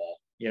writing's on the wall.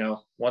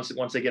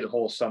 Once they get a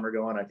whole summer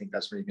going, I think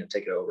that's when he's going to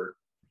take it over.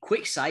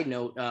 Quick side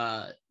note,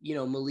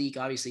 Malik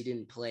obviously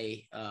didn't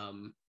play,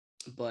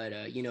 but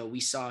we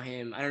saw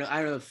him. I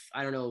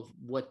don't know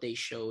what they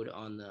showed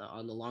on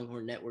the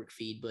Longhorn Network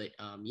feed, but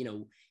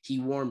he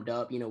warmed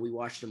up. We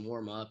watched him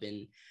warm up,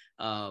 and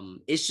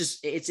it's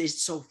just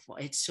it's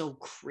so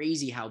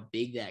crazy how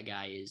big that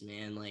guy is,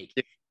 man. Like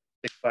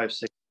 6'5",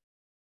 6".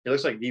 He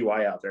looks like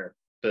VY out there,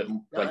 but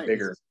like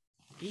bigger.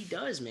 He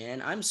does,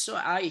 man.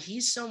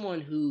 He's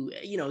someone who,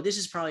 this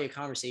is probably a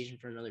conversation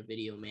for another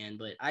video, man,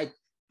 but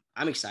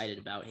I'm excited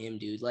about him,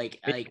 dude.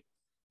 Like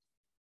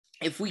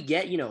if we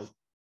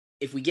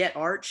get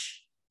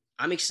Arch,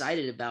 I'm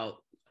excited about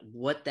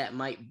what that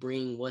might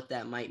bring, what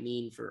that might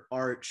mean for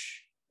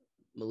Arch,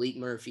 Malik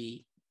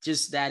Murphy,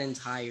 just that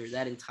entire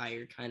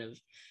kind of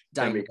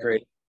dynamic.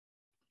 Great.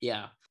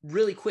 Yeah.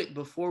 Really quick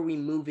before we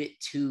move it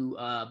to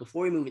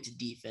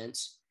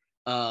defense,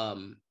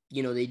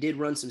 they did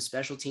run some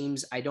special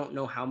teams. I don't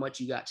know how much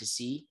you got to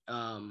see.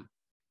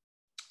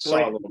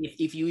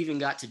 If you even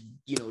got to,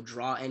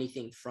 draw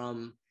anything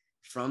from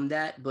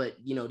that,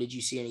 but did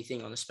you see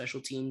anything on the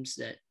special teams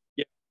that?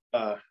 Yeah.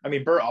 I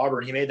mean, Burt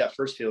Auburn, he made that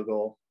first field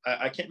goal.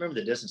 I can't remember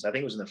the distance. I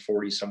think it was in the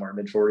 40s, somewhere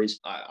mid 40s.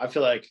 I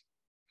feel like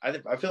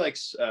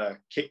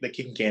the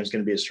kicking game is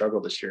going to be a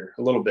struggle this year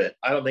a little bit.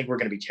 I don't think we're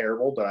going to be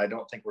terrible, but I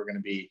don't think we're going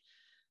to be.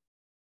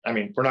 I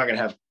mean, we're not going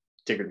to have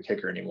Dicker the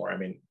kicker anymore. I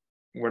mean,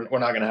 we're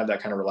not going to have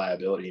that kind of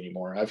reliability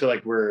anymore. I feel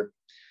like we're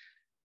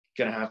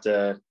going to have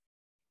to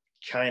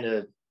kind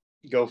of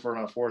go for it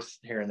on fourth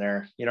here and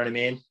there. You know what I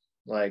mean?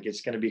 Like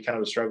it's going to be kind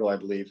of a struggle, I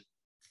believe.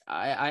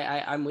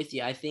 I'm with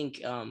you. I think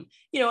you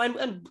know,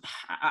 and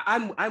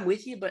I'm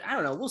with you, but I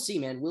don't know. We'll see,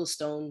 man. Will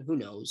Stone, who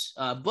knows?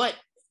 But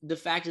the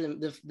fact of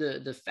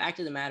the fact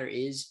of the matter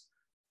is,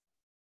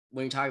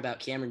 when you talk about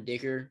Cameron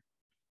Dicker,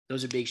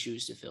 those are big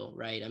shoes to fill,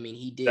 right? I mean,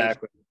 he did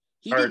Exactly.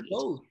 he did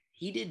both.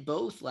 He did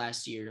both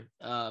last year.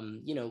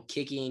 You know,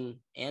 kicking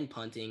and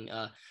punting.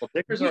 Well,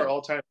 Dicker's our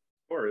all-time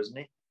scorer,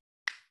 isn't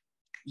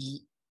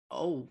he?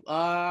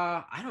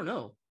 I don't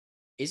know.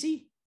 Is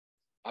he?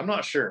 I'm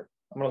not sure.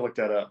 I'm gonna look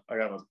that up. I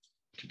got my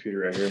computer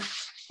right here.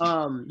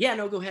 Yeah,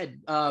 no, go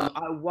ahead.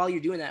 While you're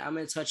doing that, I'm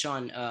gonna touch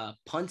on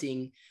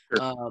punting.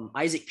 Sure.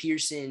 Isaac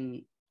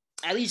Pearson,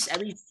 at least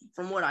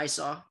from what I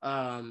saw,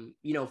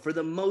 you know, for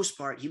the most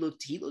part, he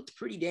looked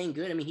pretty dang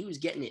good. I mean, he was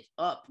getting it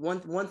up.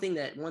 One thing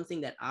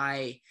that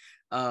I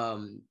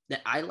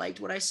liked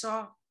what I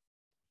saw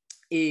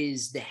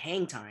is the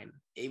hang time.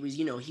 It was,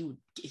 you know, he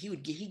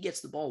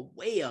gets the ball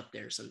way up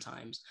there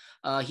sometimes.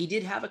 He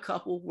did have a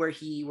couple where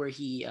he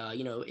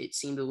you know, it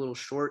seemed a little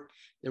short.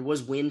 There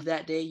was wind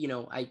that day. You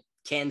know, I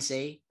can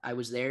say I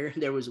was there.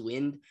 There was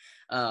wind.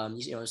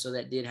 You know, so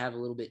that did have a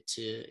little bit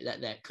to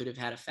that could have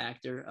had a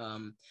factor.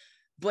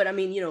 But I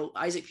mean, you know,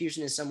 Isaac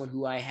Pearson is someone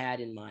who I had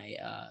in my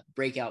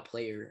breakout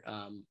player,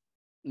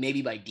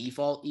 maybe by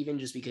default, even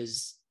just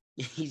because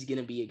he's going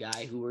to be a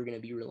guy who we're going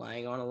to be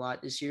relying on a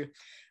lot this year.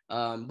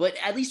 But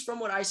at least from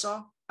what I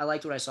saw, I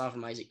liked what I saw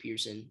from Isaac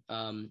Pearson.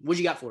 What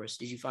you got for us?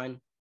 Did you find?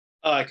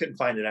 I couldn't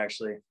find it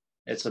actually.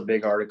 It's a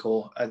big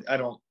article. I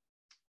don't.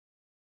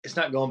 It's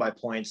not going by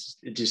points.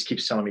 It just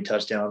keeps telling me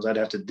touchdowns. I'd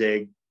have to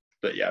dig,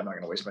 but yeah, I'm not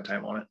going to waste my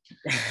time on it.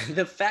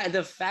 The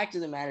fact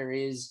of the matter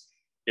is,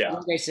 yeah,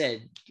 like I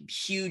said,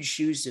 huge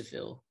shoes to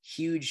fill.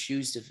 Huge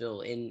shoes to fill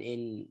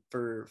in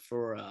for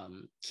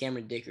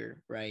Cameron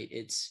Dicker, right?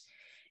 It's,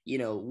 you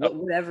know,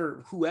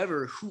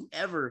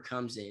 whoever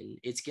comes in,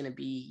 it's going to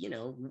be, you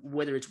know,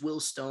 whether it's Will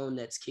Stone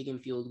that's kicking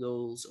field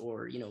goals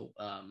or, you know,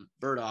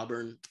 Burt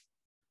Auburn,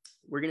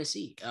 we're going to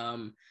see.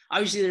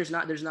 Obviously there's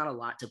not a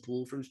lot to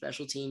pull from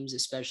special teams,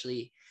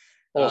 especially.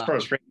 Well,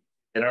 from spring,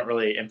 they don't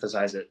really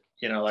emphasize it.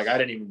 You know, like I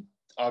didn't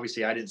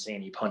see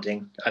any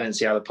punting. I didn't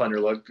see how the punter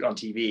looked on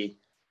TV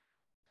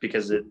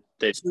because they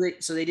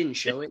didn't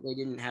show it. They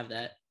didn't have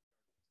that.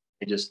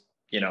 They just,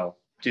 you know,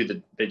 do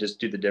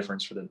the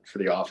difference for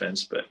the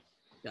offense. But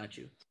got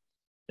you.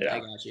 Yeah, I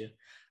got you.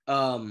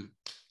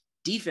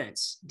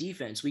 Defense.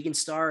 We can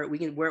start. We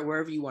can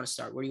wherever you want to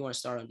start. Where do you want to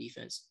start on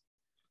defense?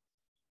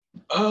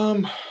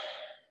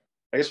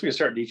 I guess we can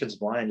start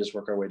defensive line and just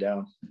work our way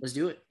down. Let's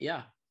do it.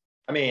 Yeah.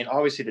 I mean,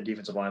 obviously the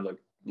defensive line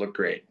looked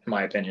great in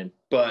my opinion,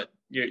 but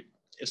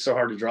it's so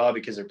hard to draw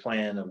because they're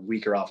playing a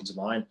weaker offensive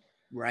line.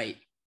 Right.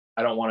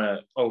 I don't want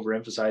to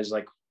overemphasize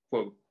like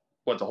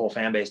what the whole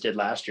fan base did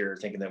last year,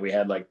 thinking that we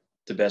had like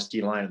the best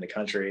D line in the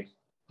country.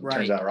 Right.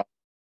 Turns out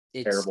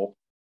it's terrible.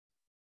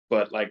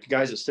 But like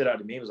guys that stood out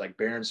to me was like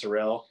Barron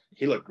Sorrell.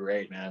 He looked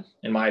great, man,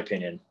 in my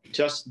opinion.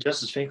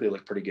 Justice Finkley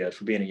looked pretty good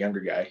for being a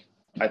younger guy.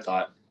 I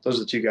thought those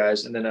are the two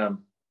guys, and then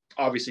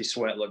obviously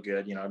Sweat looked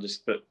good, you know.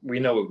 But we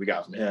know what we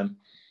got from him,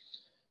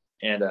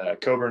 and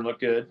Coburn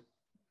looked good.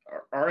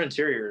 Our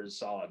interior is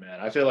solid,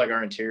 man. I feel like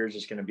our interior is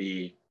just going to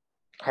be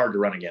hard to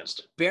run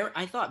against.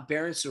 I thought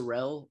Barron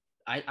Sorrell.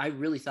 I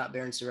really thought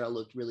Barron Sorrell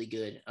looked really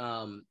good.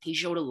 He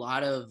showed a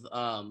lot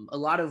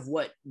of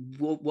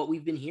what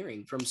we've been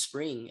hearing from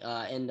spring,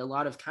 and a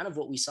lot of kind of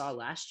what we saw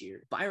last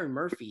year. Byron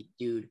Murphy,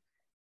 dude.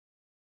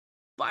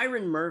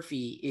 Byron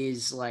Murphy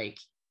is like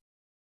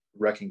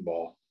wrecking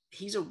ball.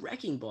 He's a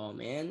wrecking ball,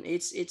 man.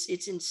 It's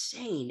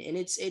insane, and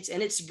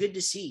it's good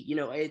to see. You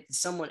know, it's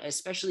someone,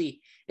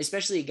 especially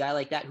a guy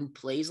like that who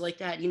plays like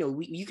that. You know,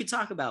 we could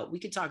talk about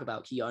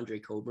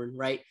Keandre Coburn,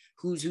 right?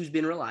 Who's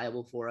been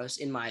reliable for us,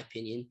 in my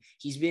opinion.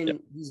 He's been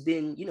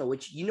you know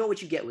what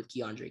you get with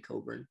Keandre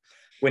Coburn.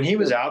 When he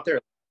was out there,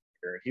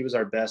 he was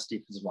our best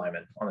defensive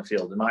lineman on the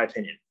field, in my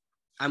opinion.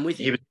 I'm with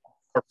you. He was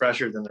more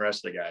pressured than the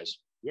rest of the guys.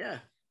 Yeah.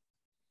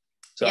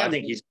 So I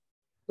think he's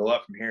go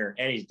up from here,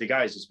 and the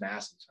guy's just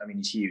massive. I mean,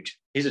 he's huge.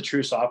 He's a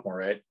true sophomore,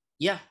 right?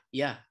 Yeah.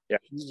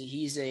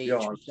 He's a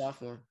true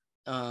sophomore.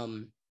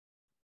 Moro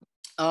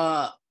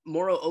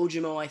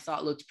Ojimo, I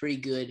thought looked pretty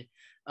good.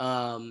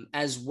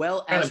 As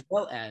well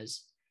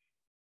as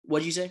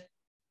what'd you say?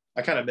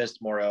 I kind of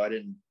missed Moro.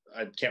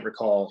 I can't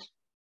recall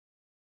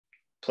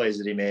plays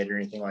that he made or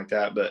anything like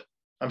that, but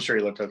I'm sure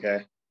he looked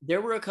okay.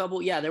 There were a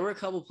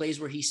couple plays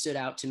where he stood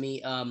out to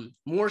me.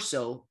 More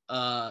so,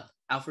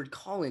 Alfred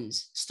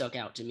Collins stuck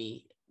out to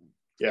me.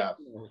 Yeah,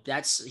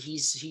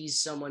 he's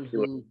someone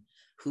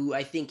who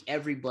I think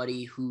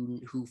everybody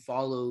who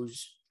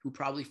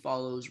probably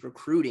follows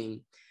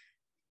recruiting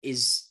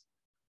is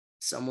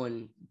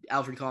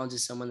Alfred Collins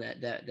is someone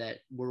that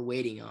we're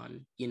waiting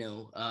on,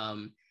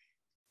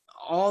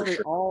 For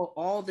sure.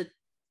 all the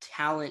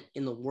talent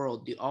in the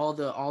world, all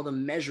the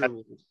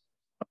measurables.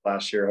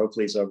 Last year,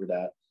 hopefully he's over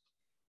that.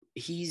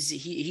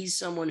 He's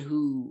someone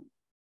who,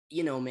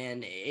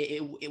 man,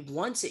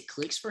 once it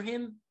clicks for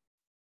him,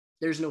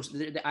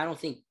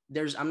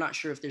 I'm not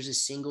sure if there's a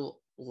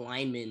single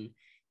lineman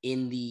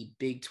in the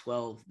Big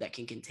 12 that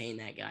can contain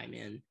that guy,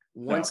 man.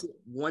 Once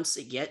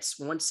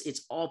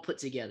it's all put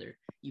together,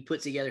 you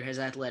put together his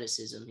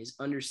athleticism, his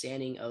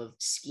understanding of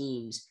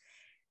schemes.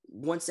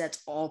 Once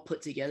that's all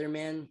put together,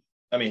 man.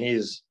 I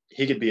mean,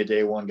 he could be a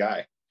day one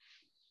guy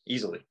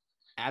easily.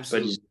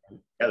 Absolutely. But he's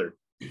together.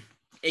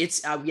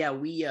 It's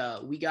we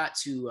got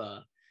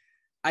to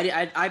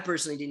I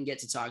personally didn't get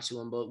to talk to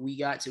him, but we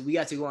got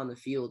to go on the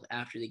field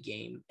after the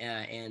game,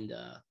 and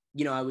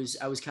I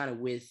was kind of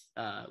with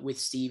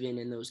Steven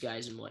and those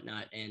guys and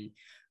whatnot, and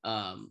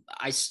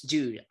I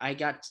stood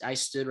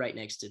right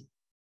next to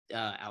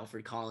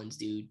Alfred Collins,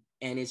 dude,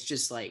 and it's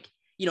just like,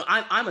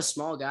 I'm a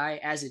small guy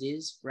as it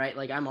is, right?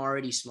 Like, I'm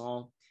already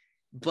small,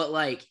 but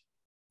like,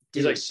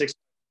 dude, he's like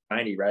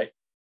 690, right?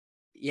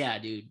 Yeah,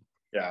 dude.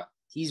 Yeah.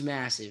 He's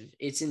massive.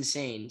 It's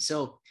insane.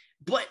 So,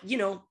 but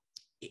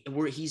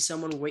he's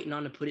someone we're waiting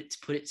on to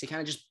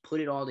kind of just put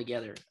it all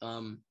together.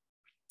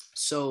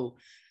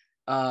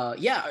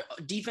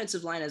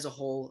 Defensive line as a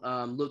whole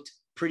looked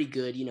pretty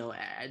good.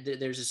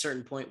 There's a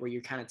certain point where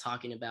you're kind of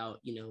talking about,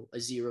 a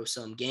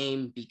zero-sum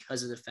game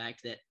because of the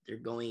fact that they're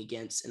going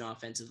against an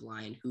offensive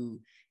line who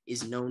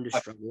is known to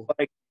struggle. I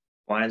think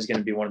line's going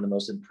to be one of the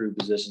most improved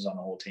positions on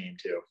the whole team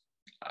too.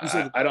 You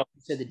said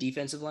the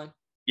defensive line?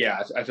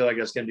 Yeah, I feel like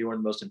that's going to be one of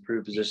the most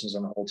improved positions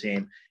on the whole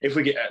team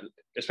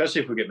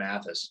especially if we get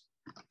Mathis,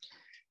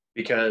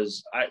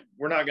 because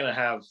we're not going to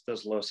have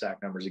those low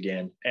sack numbers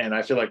again, and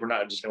I feel like we're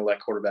not just going to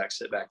let quarterbacks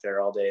sit back there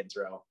all day and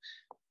throw.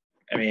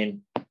 I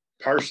mean,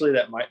 partially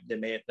that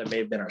may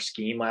have been our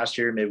scheme last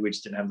year. Maybe we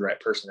just didn't have the right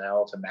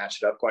personnel to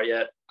match it up quite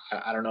yet.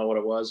 I don't know what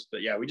it was,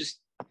 but yeah,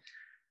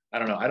 I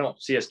don't know. I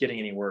don't see us getting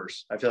any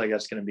worse. I feel like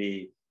that's going to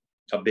be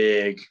a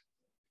big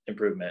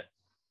improvement.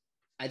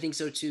 I think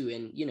so too,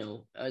 and we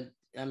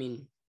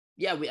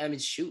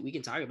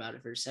can talk about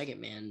it for a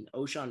second, man.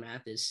 O'Shawn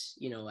Mathis,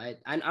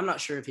 I'm not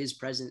sure if his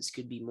presence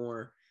could be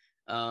more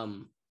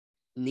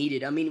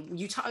needed. I mean,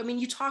 we just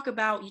talked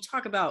about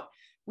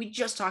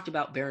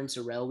Barron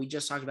Sorrell. We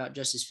just talked about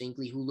Justice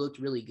Finkley, who looked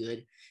really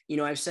good.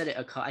 I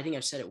think I've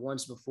said it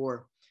once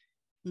before.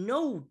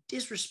 No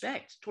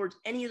disrespect towards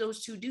any of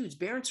those two dudes.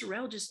 Barron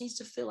Sorrell just needs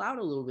to fill out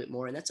a little bit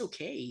more, and that's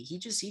okay. He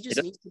just needs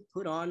to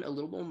put on a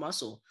little more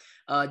muscle.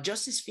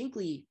 Justice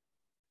Finkley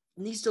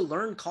needs to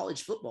learn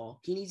college football.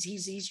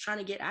 He's trying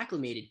to get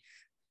acclimated.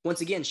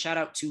 Once again, shout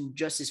out to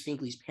Justice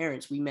Finkley's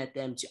parents. I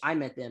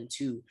met them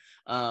too.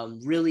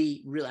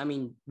 Really,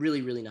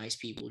 really nice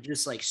people.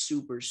 Just like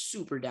super,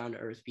 super down to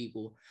earth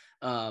people.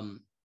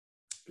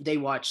 They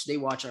watch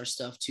our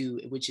stuff too,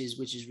 which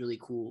is really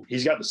cool.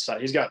 He's got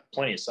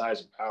plenty of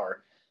size and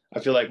power. I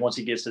feel like once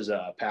he gets his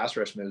pass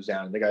rush moves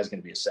down, the guy's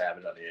going to be a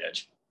savage on the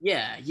edge.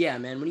 Yeah,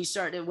 man. When you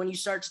start to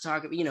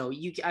talk,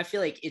 I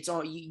feel like it's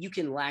all you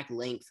can lack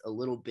length a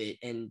little bit,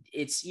 and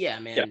it's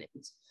man. Yeah.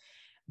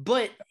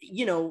 But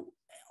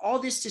all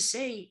this to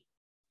say,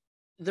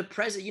 the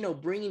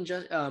president,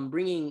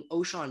 bringing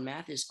O'Shawn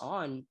Mathis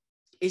on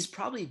is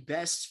probably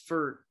best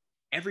for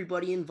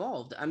everybody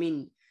involved. I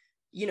mean,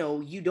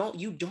 what you don't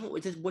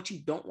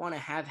want to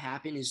have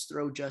happen is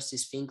throw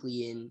Justice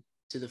Finkley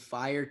into the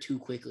fire too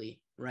quickly,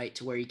 right?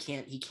 To where he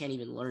can't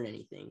even learn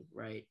anything,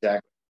 right?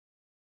 Exactly.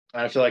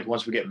 I feel like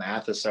once we get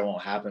Mathis, that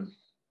won't happen.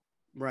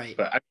 Right.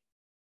 But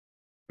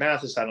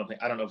Mathis, I don't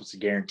know if it's a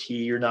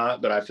guarantee or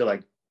not, but I feel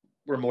like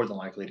we're more than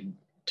likely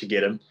to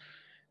get him.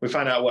 We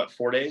find out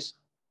 4 days?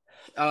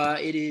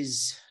 It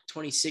is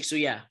 26. So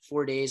yeah,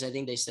 4 days. I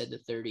think they said the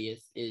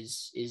 30th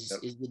is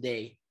the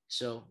day.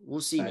 So we'll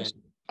see, nice.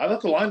 Man. I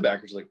thought the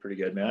linebackers look pretty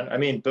good, man. I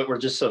mean, but we're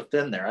just so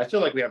thin there. I feel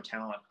like we have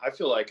talent. I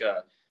feel like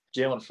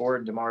Jalen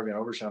Ford and DeMarvion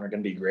Overshown are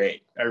going to be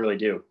great. I really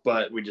do.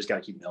 But we just got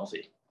to keep them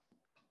healthy.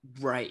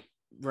 Right.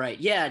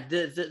 Yeah.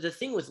 The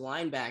thing with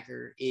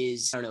linebacker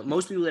is, I don't know,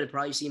 most people that have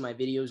probably seen my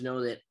videos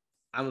know that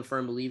I'm a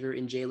firm believer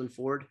in Jalen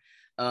Ford.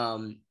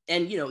 And,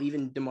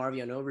 even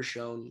DeMarvion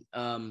Overshown.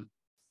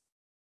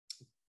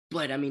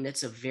 But I mean,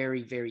 that's a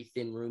very, very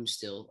thin room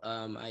still.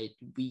 I've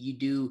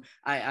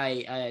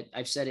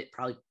said it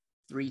probably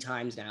 3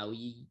 times now.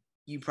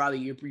 You're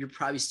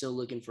probably still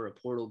looking for a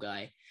portal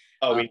guy.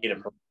 Oh, we need a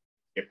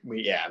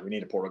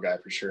portal guy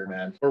for sure,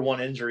 man. We're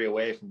one injury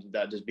away from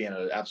that just being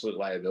an absolute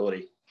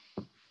liability.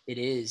 It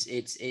is.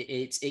 It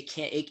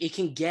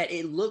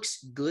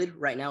looks good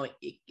right now.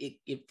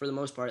 It for the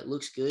most part, it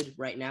looks good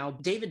right now.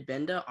 David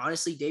Benda,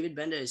 honestly,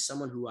 is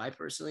someone who I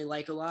personally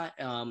like a lot.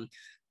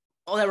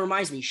 That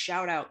reminds me,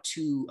 shout out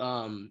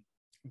to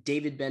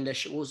David Benda.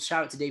 Well,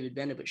 shout out to David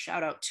Benda, but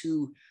shout out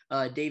to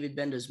David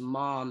Benda's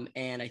mom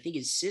and I think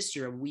his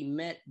sister. We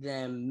met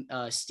them,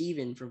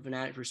 Steven from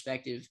Fanatic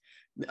Perspective.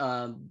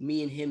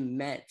 me and him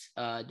met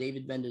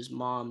David Benda's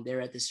mom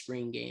there at the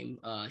spring game.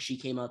 She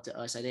came up to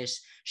us. I guess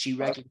she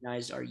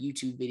recognized our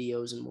YouTube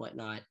videos and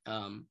whatnot.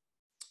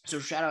 So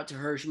shout out to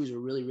her. She was a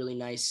really, really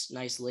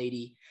nice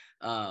lady.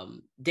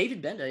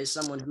 David Benda is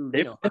someone who,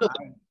 you know,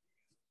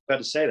 about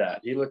to say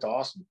that he looked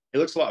awesome. He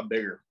looks a lot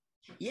bigger.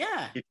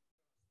 Yeah. He's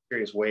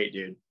serious weight,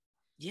 dude.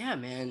 Yeah,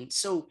 man.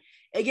 So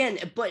again,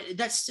 but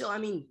that's still, I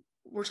mean,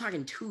 we're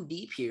talking too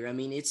deep here. I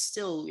mean, it's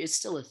still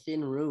a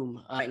thin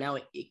room right now.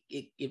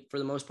 It for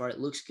the most part, it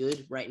looks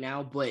good right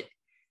now, but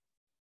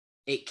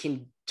it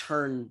can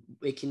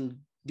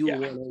do a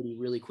 180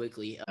 really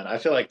quickly. And I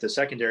feel like the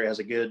secondary has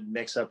a good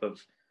mix up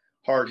of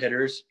hard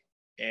hitters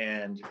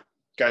and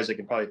guys that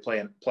can probably play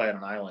on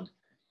an island.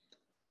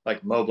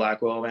 Like Mo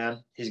Blackwell,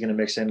 man, he's going to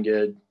mix in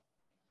good.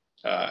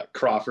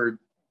 Crawford,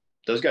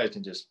 those guys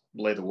can just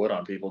lay the wood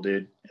on people,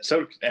 dude.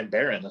 And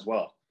Barron as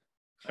well.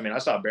 I mean, I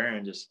saw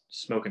Barron just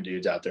smoking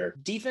dudes out there.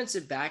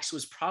 Defensive backs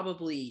was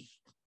probably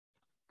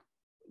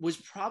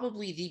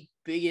the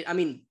biggest. I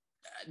mean,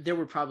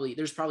 there's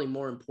probably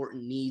more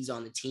important needs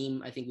on the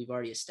team. I think we've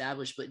already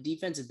established, but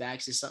defensive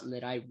backs is something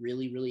that I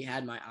really, really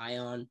had my eye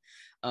on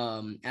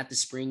at the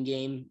spring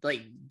game.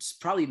 Like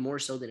probably more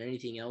so than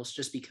anything else,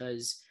 just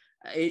because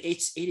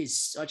it is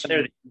such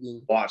a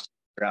watch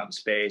out in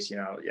space. You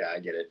know, yeah, I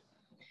get it.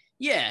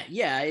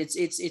 Yeah, it's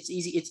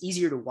easy. It's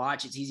easier to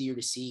watch. It's easier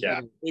to see.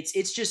 Yeah.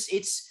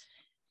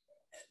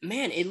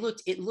 Man, it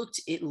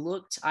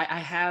looked. I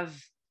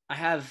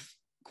have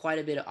quite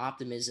a bit of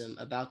optimism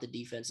about the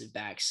defensive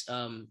backs.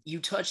 You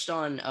touched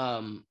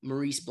on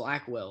Maurice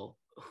Blackwell,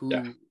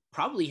 who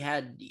probably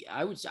had,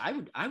 I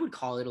would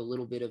call it a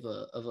little bit of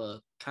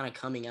a kind of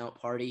coming out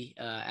party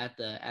at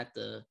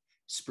the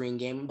spring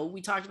game.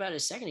 We talked about it a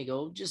second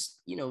ago,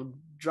 just, you know,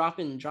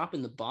 dropping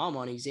the bomb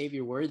on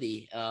Xavier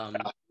Worthy.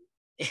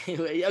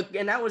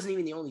 And that wasn't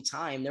even the only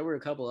time. There were a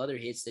couple other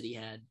hits that he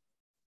had.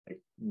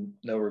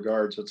 No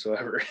regards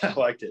whatsoever. I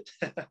liked it.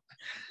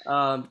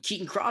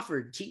 Keaton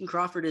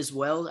Crawford as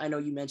well. I know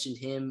you mentioned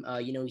him.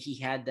 You know, he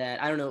had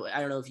that. I don't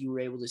know if you were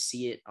able to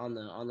see it on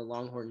the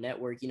Longhorn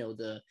Network. You know,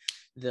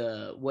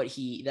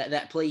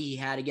 that play he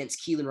had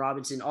against Keelan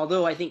Robinson.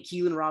 Although I think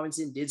Keelan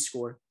Robinson did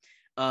score.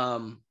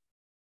 But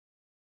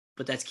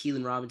that's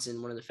Keelan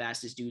Robinson, one of the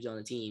fastest dudes on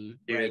the team.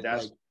 Dude, right?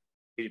 that's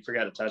you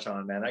forgot to touch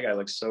on, man. That guy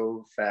looks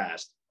so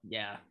fast.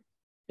 Yeah.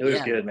 He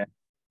looks good, man.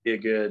 Be a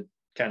good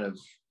kind of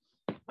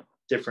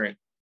different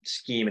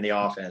scheme in the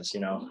offense, you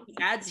know. He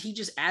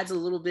adds a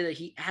little bit of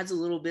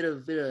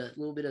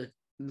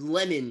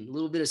lemon, a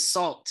little bit of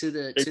salt to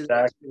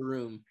the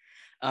room.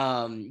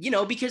 You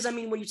know, because I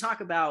mean, when you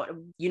talk about,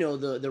 you know,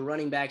 the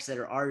running backs that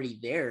are already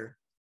there,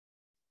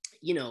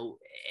 you know,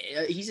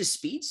 he's a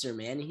speedster,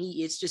 man. And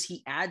he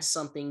adds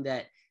something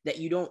that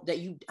you don't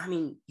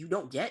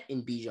get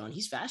in Bijan.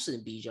 He's faster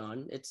than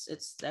Bijan.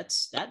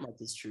 That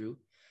much is true.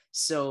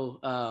 So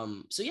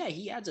yeah,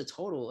 he adds a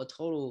total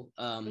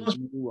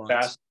nuance.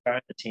 Fast guy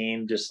on the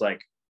team, just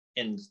like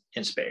in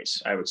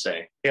space, I would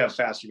say. You have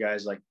faster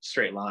guys like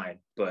straight line,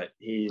 but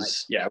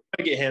he's we got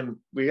to get him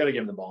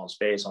the ball in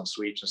space on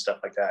sweeps and stuff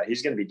like that.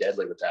 He's going to be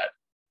deadly with that.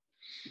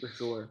 For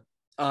sure.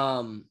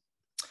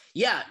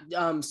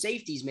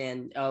 Safeties,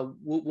 man.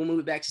 We'll move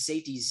it back to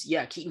safeties.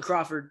 Yeah, Keaton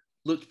Crawford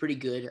looked pretty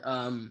good.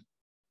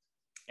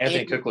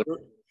 Anthony Cook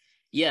looked.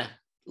 Yeah,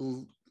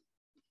 we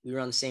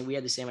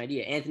had the same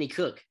idea. Anthony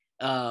Cook.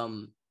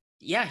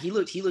 He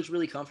looked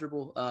really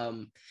comfortable.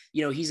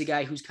 You know, he's a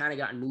guy who's kind of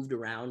gotten moved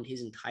around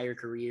his entire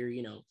career,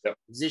 you know,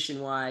 position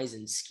wise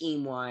and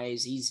scheme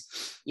wise. He's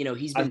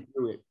been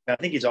through it. I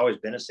think he's always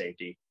been a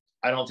safety.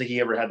 I don't think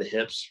he ever had the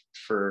hips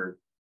for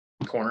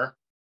corner.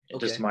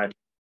 Okay.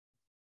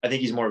 I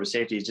think he's more of a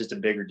safety. He's just a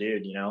bigger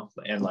dude, you know,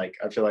 and like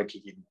I feel like he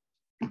can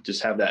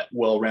just have that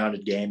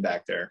well-rounded game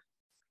back there.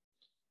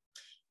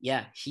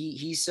 Yeah,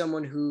 he's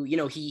someone who, you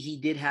know, he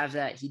did have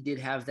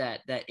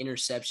that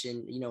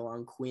interception, you know,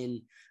 on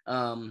Quinn.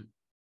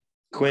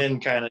 Quinn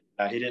kind of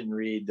he didn't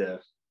read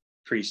the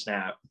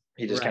pre-snap.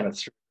 He just kind of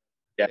threw.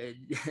 Yeah.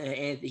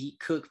 Anthony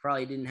Cook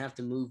probably didn't have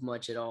to move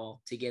much at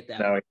all to get that.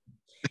 No,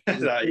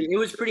 it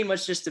was pretty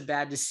much just a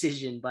bad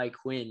decision by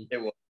Quinn.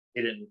 It was.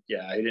 He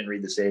didn't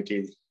read the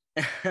safety.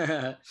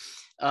 But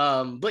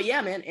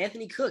yeah, man,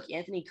 Anthony Cook,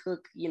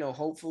 you know,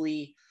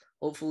 hopefully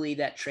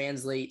that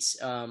translates.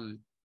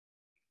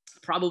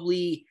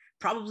 Probably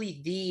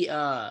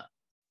the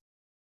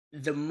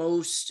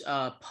most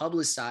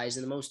publicized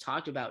and the most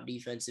talked about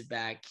defensive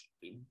back,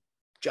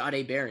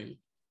 Jahdae Barron,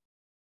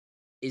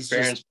 is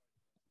just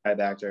guy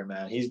back there,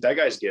 man. That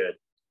guy's good.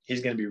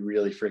 He's gonna be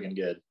really freaking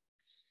good.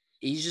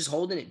 He's just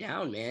holding it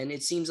down, man.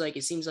 It seems like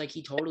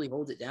he totally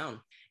holds it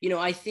down. You know,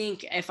 I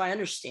think if I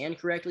understand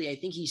correctly, I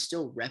think he's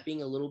still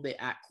repping a little bit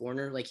at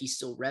corner, like he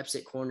still reps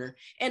at corner.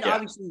 And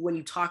obviously, when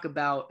you talk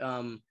about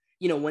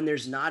you know, when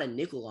there's not a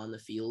nickel on the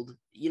field,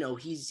 you know,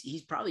 he's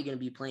probably going to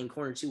be playing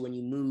corner too when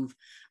you move,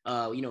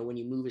 you know, when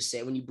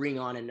you bring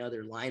on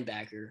another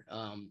linebacker,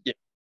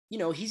 you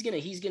know, he's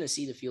going to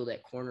see the field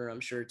at corner,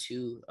 I'm sure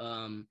too.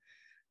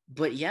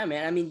 But yeah,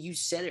 man, I mean, you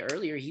said it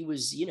earlier, he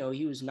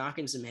was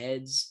knocking some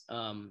heads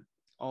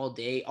all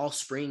day, all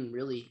spring,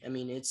 really. I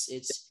mean,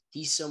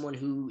 he's someone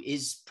who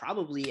is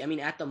probably, I mean,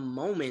 at the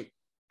moment,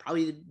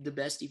 probably the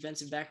best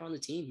defensive back on the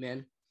team,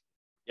 man.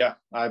 Yeah,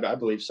 I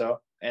believe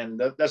so.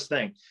 And that's the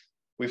thing.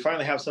 We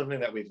finally have something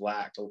that we've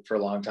lacked for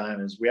a long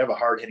time is we have a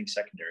hard hitting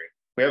secondary.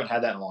 We haven't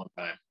had that in a long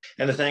time.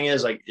 And the thing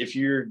is, like, if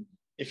you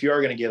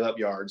are going to give up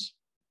yards,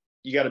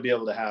 you got to be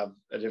able to have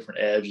a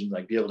different edge and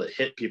like be able to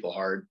hit people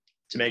hard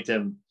to make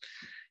them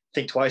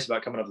think twice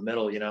about coming up the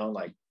middle,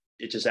 like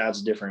it just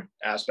adds a different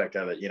aspect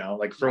of it,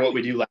 like for what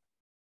we do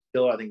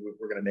still, I think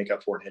we're going to make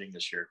up for it hitting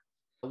this year.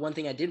 One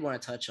thing I did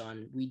want to touch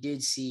on, we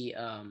did see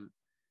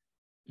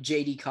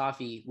JD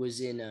Coffey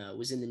was in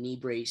the knee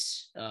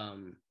brace.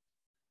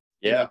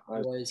 Yeah,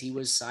 he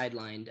was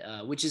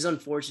sidelined, which is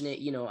unfortunate.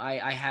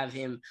 I have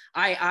him.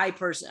 I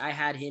personally, I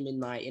had him in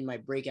my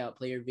breakout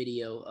player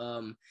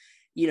video.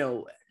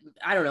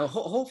 I don't know.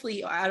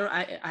 Hopefully,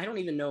 I don't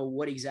even know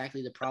what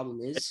exactly the problem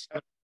is.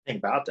 Think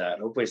about that.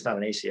 Hopefully, it's not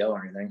an ACL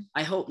or anything.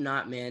 I hope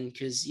not, man,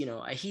 because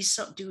he's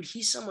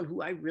someone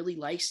who I really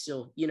like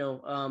still.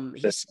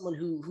 He's someone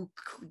who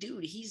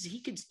dude,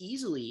 he could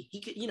easily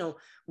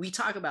we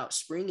talk about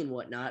spring and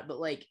whatnot, but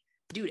like,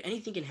 dude,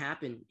 anything can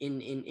happen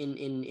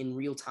in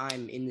real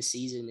time in the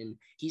season, and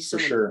he's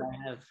someone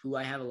who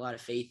I have a lot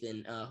of faith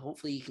in.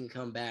 Hopefully, he can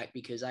come back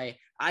because I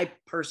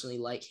personally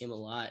like him a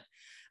lot.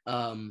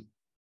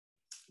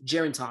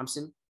 Jaron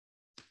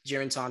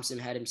Thompson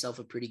had himself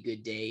a pretty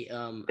good day.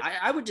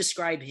 I would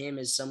describe him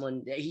as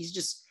someone that he's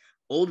just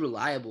old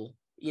reliable,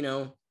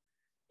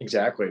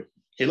 Exactly.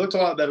 He looked a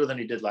lot better than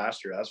he did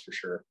last year. That's for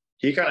sure.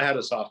 He kind of had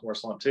a sophomore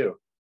slump too.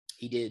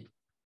 He did.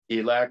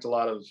 He lacked a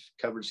lot of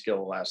coverage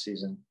skill last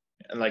season.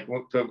 And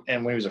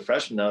when he was a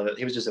freshman though, that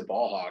he was just a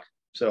ball hawk.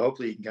 So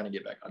hopefully he can kind of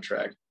get back on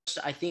track.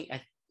 I think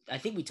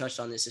we touched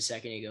on this a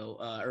second ago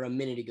or a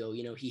minute ago.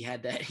 He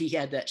had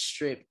that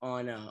strip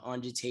on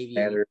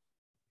Jatavian.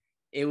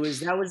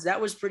 That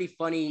was pretty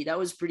funny. That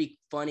was pretty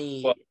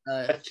funny. Well,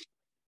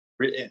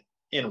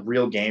 in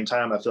real game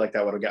time, I feel like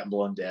that would have gotten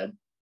blown dead.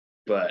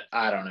 But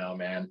I don't know,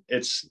 man.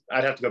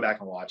 I'd have to go back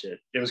and watch it.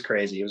 It was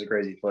crazy. It was a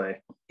crazy play.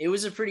 It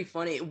was a pretty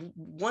funny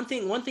one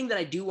thing that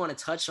I do want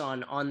to touch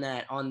on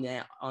that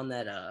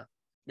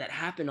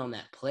happened on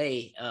that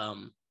play.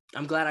 I'm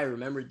glad I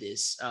remembered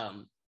this.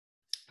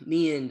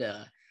 Me and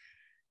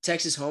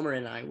Texas Homer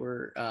and I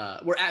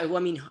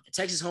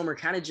Texas Homer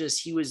kind of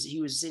just, he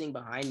was sitting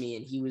behind me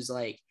and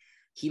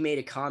he made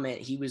a comment.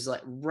 He was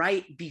like,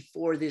 right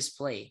before this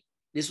play,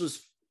 this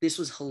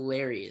was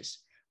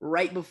hilarious.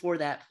 Right before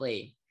that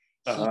play,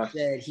 he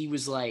said, he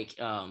was like,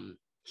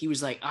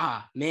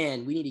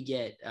 man, we need to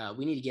get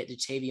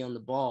Jatavian on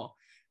the ball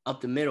up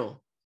the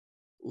middle.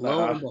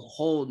 Lo and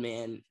behold,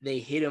 man, they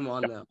hit him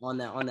on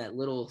that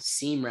little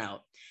seam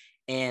route.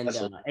 And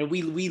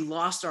we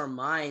lost our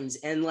minds.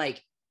 And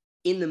like,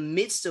 in the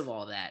midst of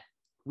all that,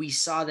 we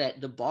saw that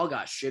the ball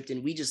got stripped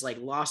and we just like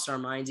lost our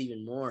minds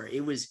even more.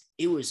 It was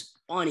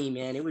funny,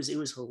 man. It was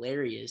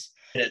hilarious.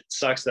 And it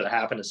sucks that it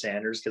happened to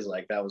Sanders because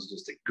like that was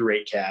just a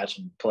great catch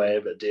and play,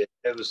 but dude,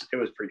 it was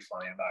pretty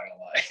funny. I'm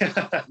not gonna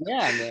lie.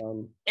 Yeah,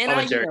 man. And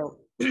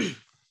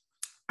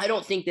I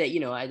don't think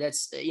that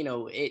that's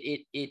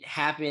it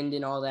happened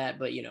and all that,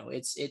 but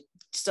it's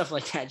stuff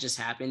like that just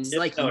happens.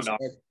 Like you said.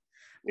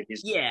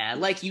 Yeah,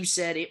 like you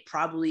said, it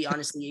probably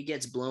honestly it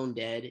gets blown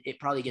dead. It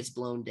probably gets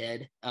blown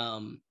dead.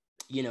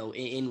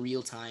 In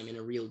real time in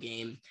a real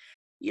game.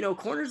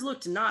 Corners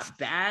looked not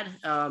bad.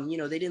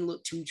 They didn't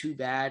look too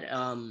bad.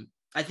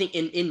 I think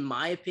in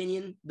my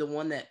opinion, the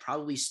one that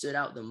probably stood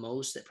out the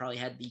most, that probably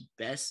had the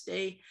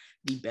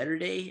better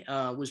day,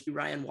 was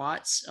Ryan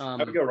Watts. I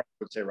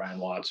would say Ryan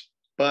Watts,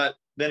 but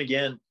then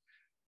again,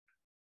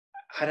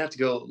 I'd have to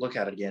go look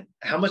at it again.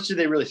 How much did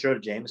they really throw to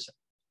Jameson?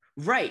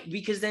 Right,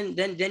 because then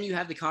you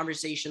have the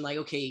conversation like,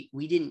 okay,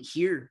 we didn't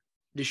hear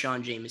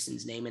Deshaun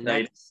Jameson's name, and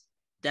that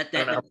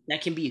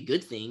can be a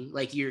good thing.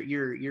 Like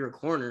you're a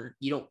corner,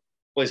 you don't.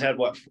 Well, he's had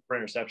 4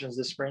 interceptions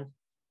this spring,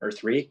 or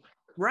 3.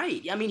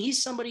 Right. I mean,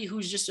 he's somebody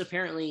who's just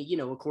apparently,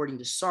 according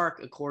to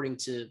Sark, according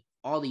to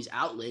all these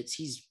outlets,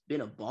 he's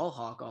been a ball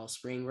hawk all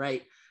spring,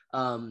 right?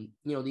 The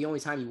only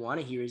time you want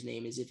to hear his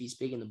name is if he's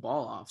picking the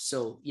ball off.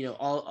 So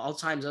all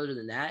times other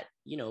than that,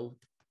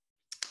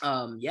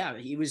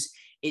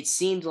 it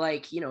seemed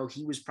like,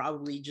 he was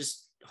probably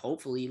just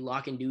hopefully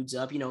locking dudes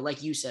up,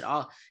 like you said.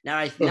 Now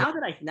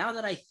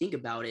that I think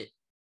about it,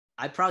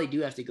 I probably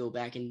do have to go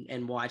back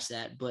and watch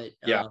that. But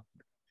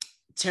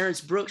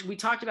Terrence Brooks, we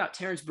talked about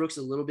Terrence Brooks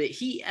a little bit.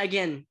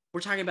 We're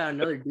talking about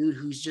another dude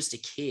who's just a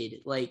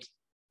kid. Like,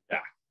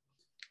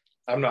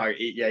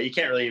 you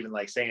can't really even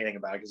like say anything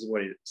about it because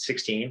what,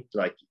 16?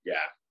 Like, yeah.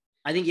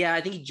 I think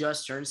he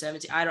just turned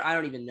 17. I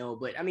don't even know,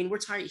 but I mean, we're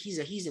talking,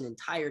 he's an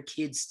entire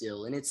kid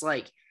still. And it's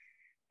like,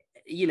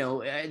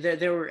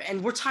 there were,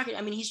 and we're talking,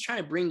 I mean, he's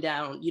trying to bring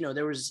down,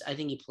 there was, I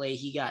think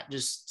he got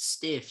just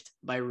stiffed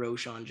by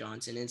Roschon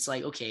Johnson. And it's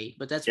like, okay,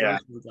 but that's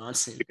Roschon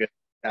Johnson. The good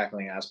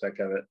tackling aspect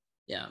of it.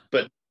 Yeah.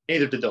 But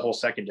neither did the whole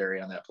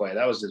secondary on that play.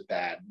 That was just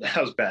bad. That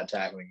was bad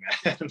tackling,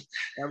 man.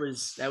 That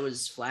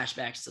was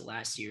flashbacks to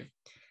last year.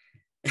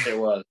 It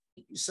was.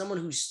 Someone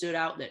who stood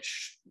out that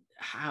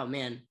how,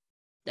 man,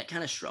 that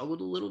kind of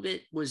struggled a little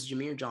bit was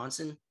Jameer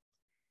Johnson.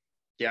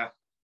 Yeah,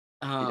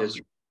 he Um, does.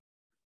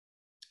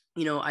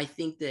 I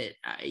think that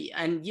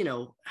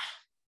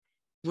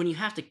when you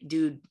have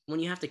to, when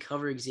you have to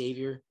cover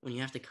Xavier, when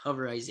you have to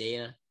cover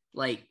Isaiah,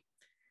 like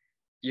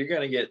You're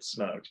gonna get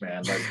smoked,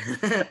 man.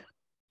 Like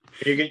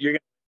you're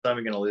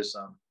gonna lose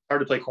some.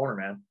 Hard to play corner,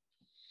 man.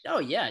 oh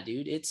yeah,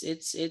 dude,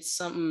 it's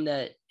something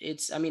that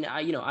I mean,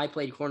 I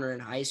played corner in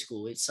high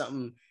school. It's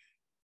something,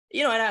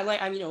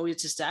 and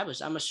it's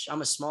established. I'm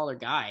a smaller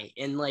guy,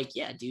 and like,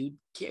 yeah, dude,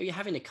 you're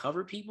having to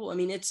cover people. I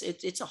mean,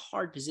 it's a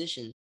hard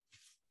position.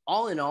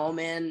 All in all,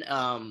 man,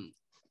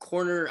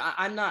 corner.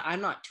 I'm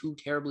not too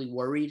terribly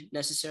worried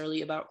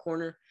necessarily about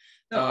corner.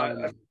 No, I Um,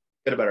 feel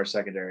good about our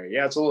secondary.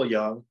 Yeah, it's a little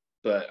young,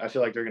 but I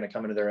feel like they're gonna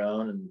come into their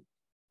own and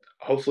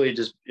hopefully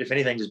just, if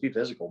anything, just be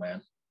physical,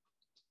 man.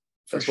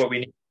 for That's sure. what we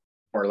need.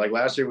 Or like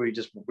last year,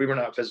 we were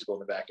not physical in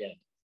the back end,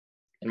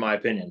 in my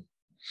opinion.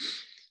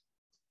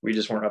 We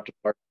just weren't up to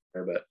par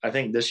there. But I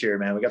think this year,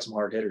 man, we got some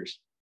hard hitters.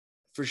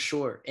 For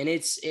sure. And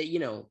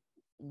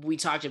we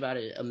talked about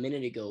it a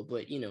minute ago,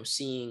 but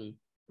seeing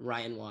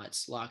Ryan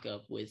Watts lock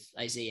up with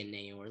Isaiah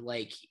Nayor,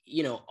 like,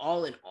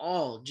 all in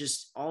all,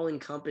 just all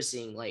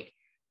encompassing, like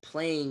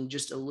playing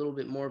just a little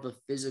bit more of a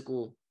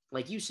physical,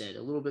 like you said,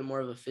 a little bit more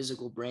of a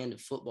physical brand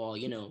of football,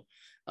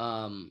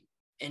 um,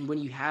 and when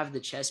you have the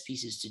chess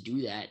pieces to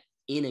do that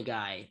in a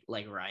guy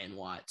like Ryan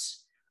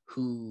Watts,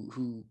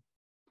 who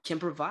can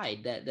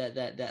provide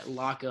that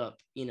lock up,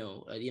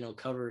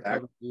 cover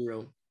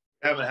zero.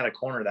 I haven't had a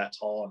corner that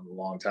tall in a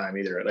long time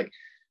either. Like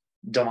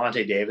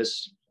Demonte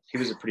Davis, he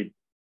was a pretty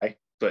guy,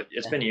 but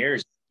it's been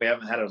years. We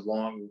haven't had a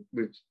long.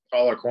 We've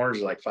all our corners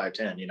are like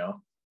 5'10",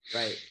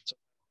 Right. So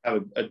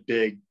have a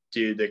big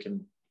dude that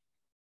can,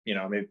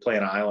 maybe play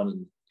an island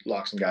and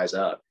lock some guys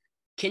up.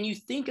 Can you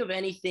think of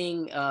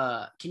anything?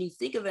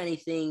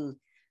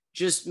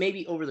 Just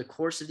maybe over the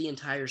course of the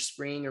entire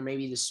spring, or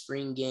maybe the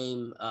spring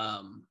game,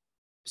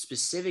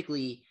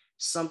 specifically,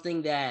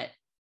 something that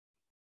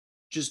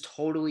just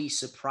totally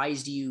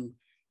surprised you?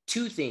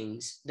 Two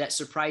things that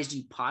surprised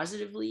you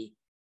positively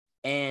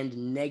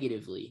and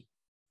negatively.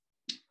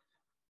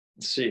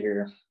 Let's see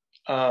here.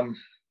 I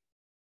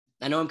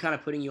know I'm kind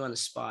of putting you on the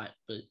spot,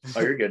 but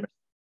Oh, you're good.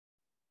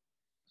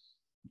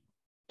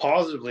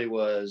 Positively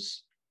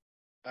was,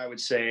 I would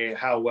say,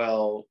 how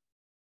well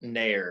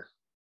Nair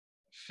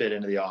fit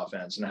into the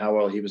offense and how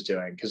well he was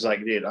doing. Because,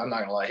 like, dude, I'm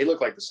not gonna lie, he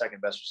looked like the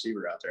second best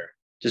receiver out there.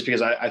 Just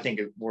because I think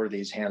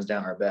Worthy's hands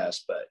down our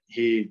best, but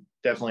he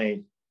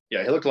definitely,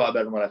 yeah, he looked a lot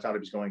better than what I thought he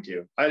was going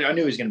to. I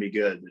knew he was going to be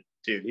good, but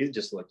dude, he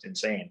just looked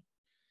insane.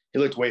 He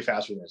looked way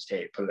faster than his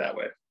tape. Put it that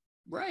way.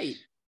 right.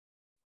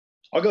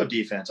 I'll go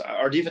defense.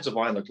 Our defensive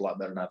line looked a lot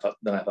better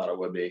than I thought it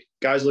would be.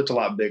 Guys looked a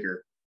lot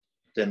bigger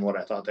than what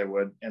I thought they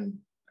would, and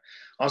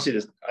honestly,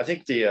 I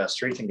think the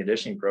strength and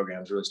conditioning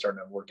program is really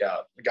starting to work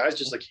out. The guys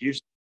just look huge,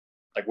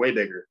 like way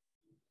bigger.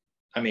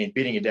 I mean,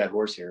 beating a dead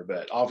horse here,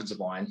 but offensive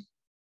line,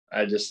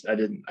 I just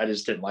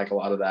didn't like a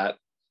lot of that.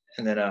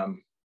 And then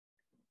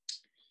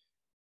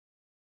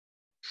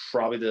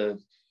probably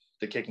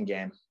the kicking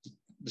game,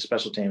 the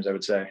special teams, I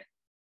would say.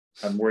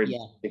 I'm worried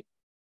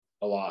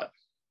a lot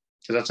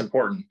because that's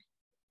important.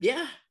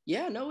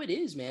 Yeah, no, it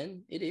is,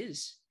 man. It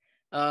is.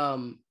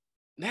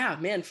 Yeah,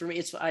 man, for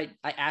me, I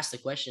asked the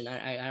question.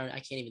 I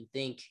can't even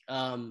think.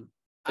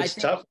 It's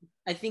tough.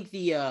 I think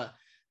the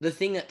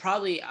thing that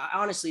probably,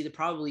 honestly,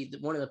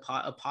 one of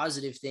a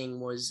positive thing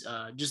was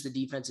just the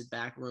defensive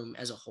back room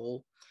as a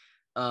whole.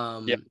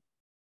 Yeah.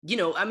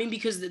 I mean,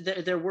 because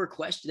there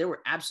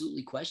were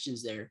absolutely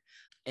questions there,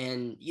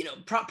 and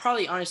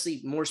probably,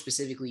 honestly, more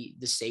specifically,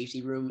 the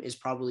safety room is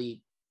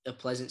probably a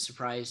pleasant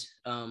surprise.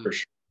 For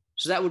sure.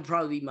 So that would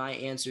probably be my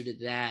answer to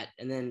that.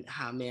 And then,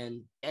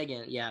 man,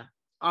 again, yeah,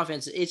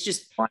 offense. It's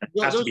just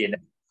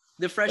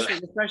the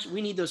freshmen.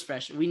 We need those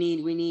freshmen. We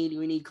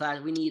need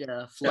class. We need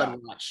a flood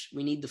watch.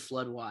 We need the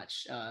flood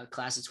watch.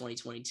 Class of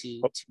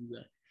 2022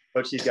 to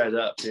coach these guys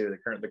up too.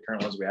 The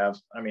current ones we have.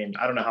 I mean,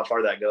 I don't know how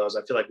far that goes.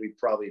 I feel like we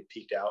probably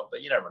peaked out,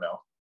 but you never know.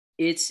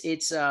 It's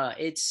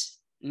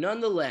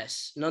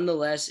nonetheless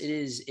it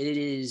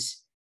is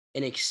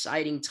an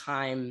exciting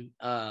time.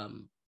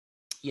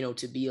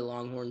 To be a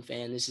Longhorn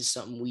fan. This is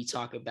something we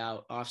talk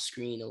about off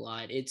screen a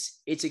lot.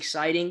 It's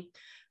exciting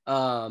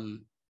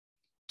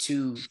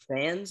to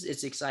fans.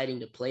 It's exciting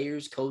to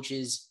players,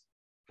 coaches,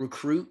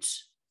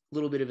 recruits. A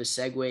little bit of a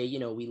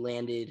segue. We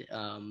landed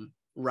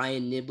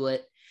Ryan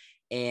Niblett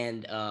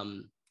and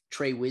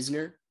Trey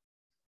Wisner.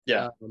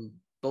 Yeah.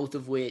 Both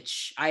of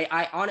which I'm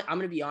going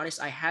to be honest,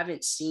 I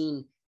haven't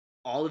seen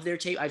all of their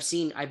tape. I've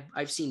seen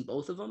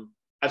both of them.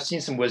 I've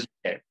seen some Wisner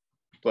tape,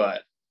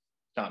 but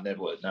not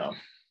Niblett. No.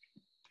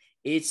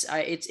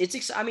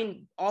 I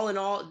mean, all in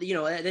all,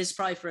 this is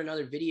probably for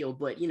another video,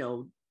 but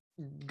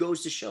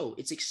goes to show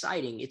it's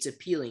exciting, it's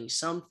appealing.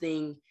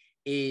 Something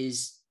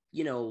is,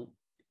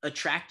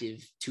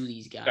 attractive to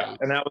these guys. Yeah,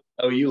 and that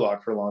was OU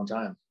lock for a long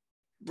time.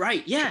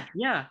 Right. Yeah.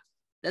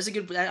 That's a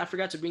good, I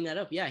forgot to bring that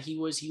up. Yeah. He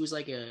was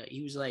like,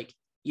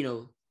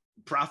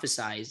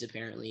 prophesized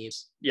apparently.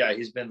 Yeah,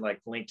 he's been like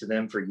linked to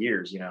them for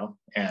years, you know,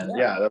 and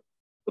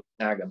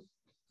tag him.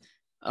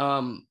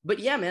 But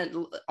yeah,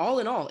 man, all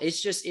in all,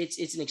 it's just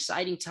it's an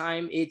exciting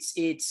time. It's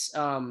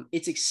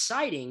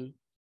exciting,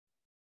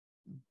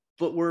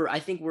 but I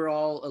think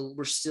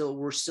we're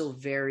still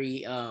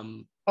very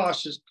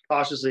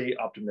cautiously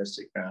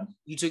optimistic, man.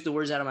 You took the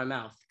words out of my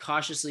mouth.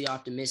 Cautiously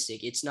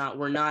optimistic.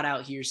 We're not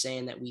out here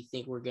saying that we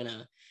think we're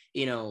gonna,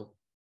 you know,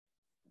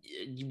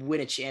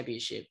 win a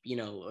championship, you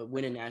know,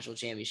 win a national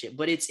championship,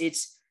 but it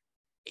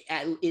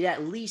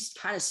at least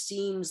kind of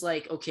seems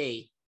like,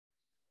 okay,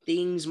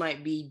 things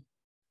might be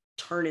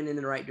turning in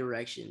the right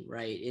direction,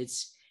 right?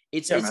 It's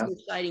an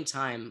exciting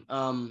time.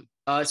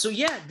 So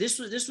yeah, this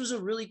was a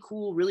really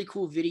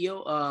cool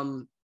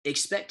video.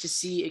 Expect to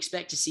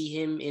see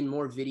him in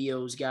more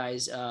videos,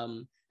 guys.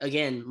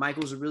 Again,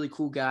 Michael's a really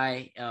cool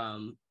guy.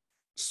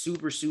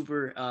 Super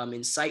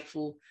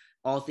insightful,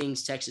 all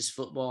things Texas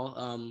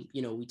football.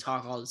 You know, we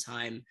talk all the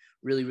time,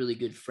 really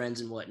good friends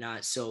and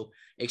whatnot. So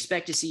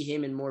expect to see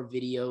him in more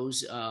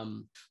videos,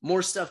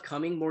 more stuff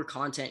coming, more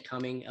content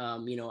coming.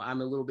 You know,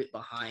 I'm a little bit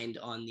behind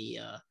on the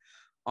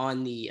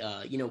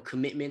you know,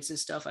 commitments and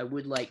stuff. I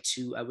would like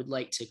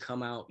to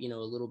come out, you know,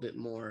 a little bit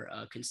more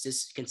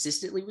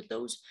consistently with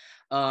those.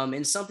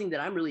 And something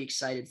that I'm really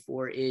excited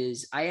for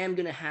is I am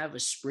going to have a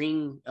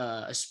spring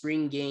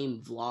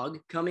game vlog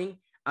coming.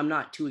 I'm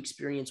not too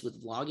experienced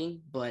with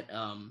vlogging, but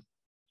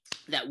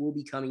that will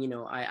be coming. You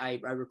know, I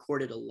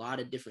recorded a lot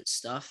of different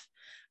stuff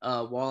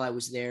while I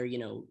was there. You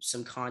know,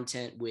 some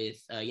content with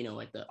you know,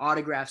 like the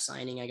autograph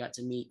signing. I got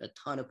to meet a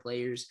ton of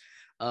players.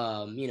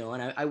 You know,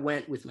 and I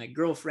went with my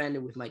girlfriend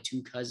and with my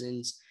 2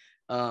 cousins.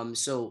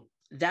 So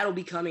that'll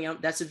be coming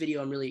out. That's a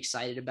video I'm really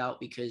excited about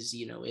because,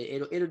 you know,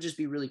 it'll just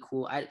be really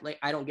cool.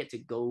 I don't get to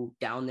go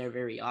down there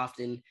very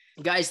often.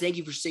 Guys, thank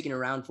you for sticking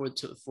around for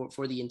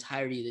the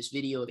entirety of this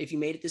video. If you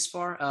made it this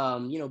far,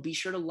 you know, be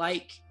sure to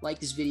like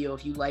this video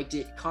if you liked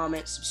it,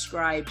 comment,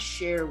 subscribe,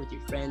 share with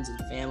your friends and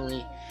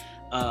family.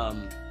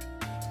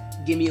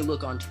 Give me a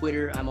look on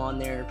Twitter. I'm on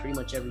there pretty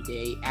much every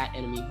day at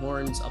Enemy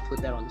Horns. I'll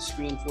put that on the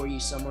screen for you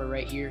somewhere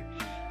right here.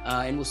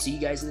 And we'll see you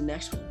guys in the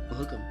next one.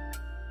 Hook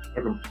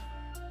 'em.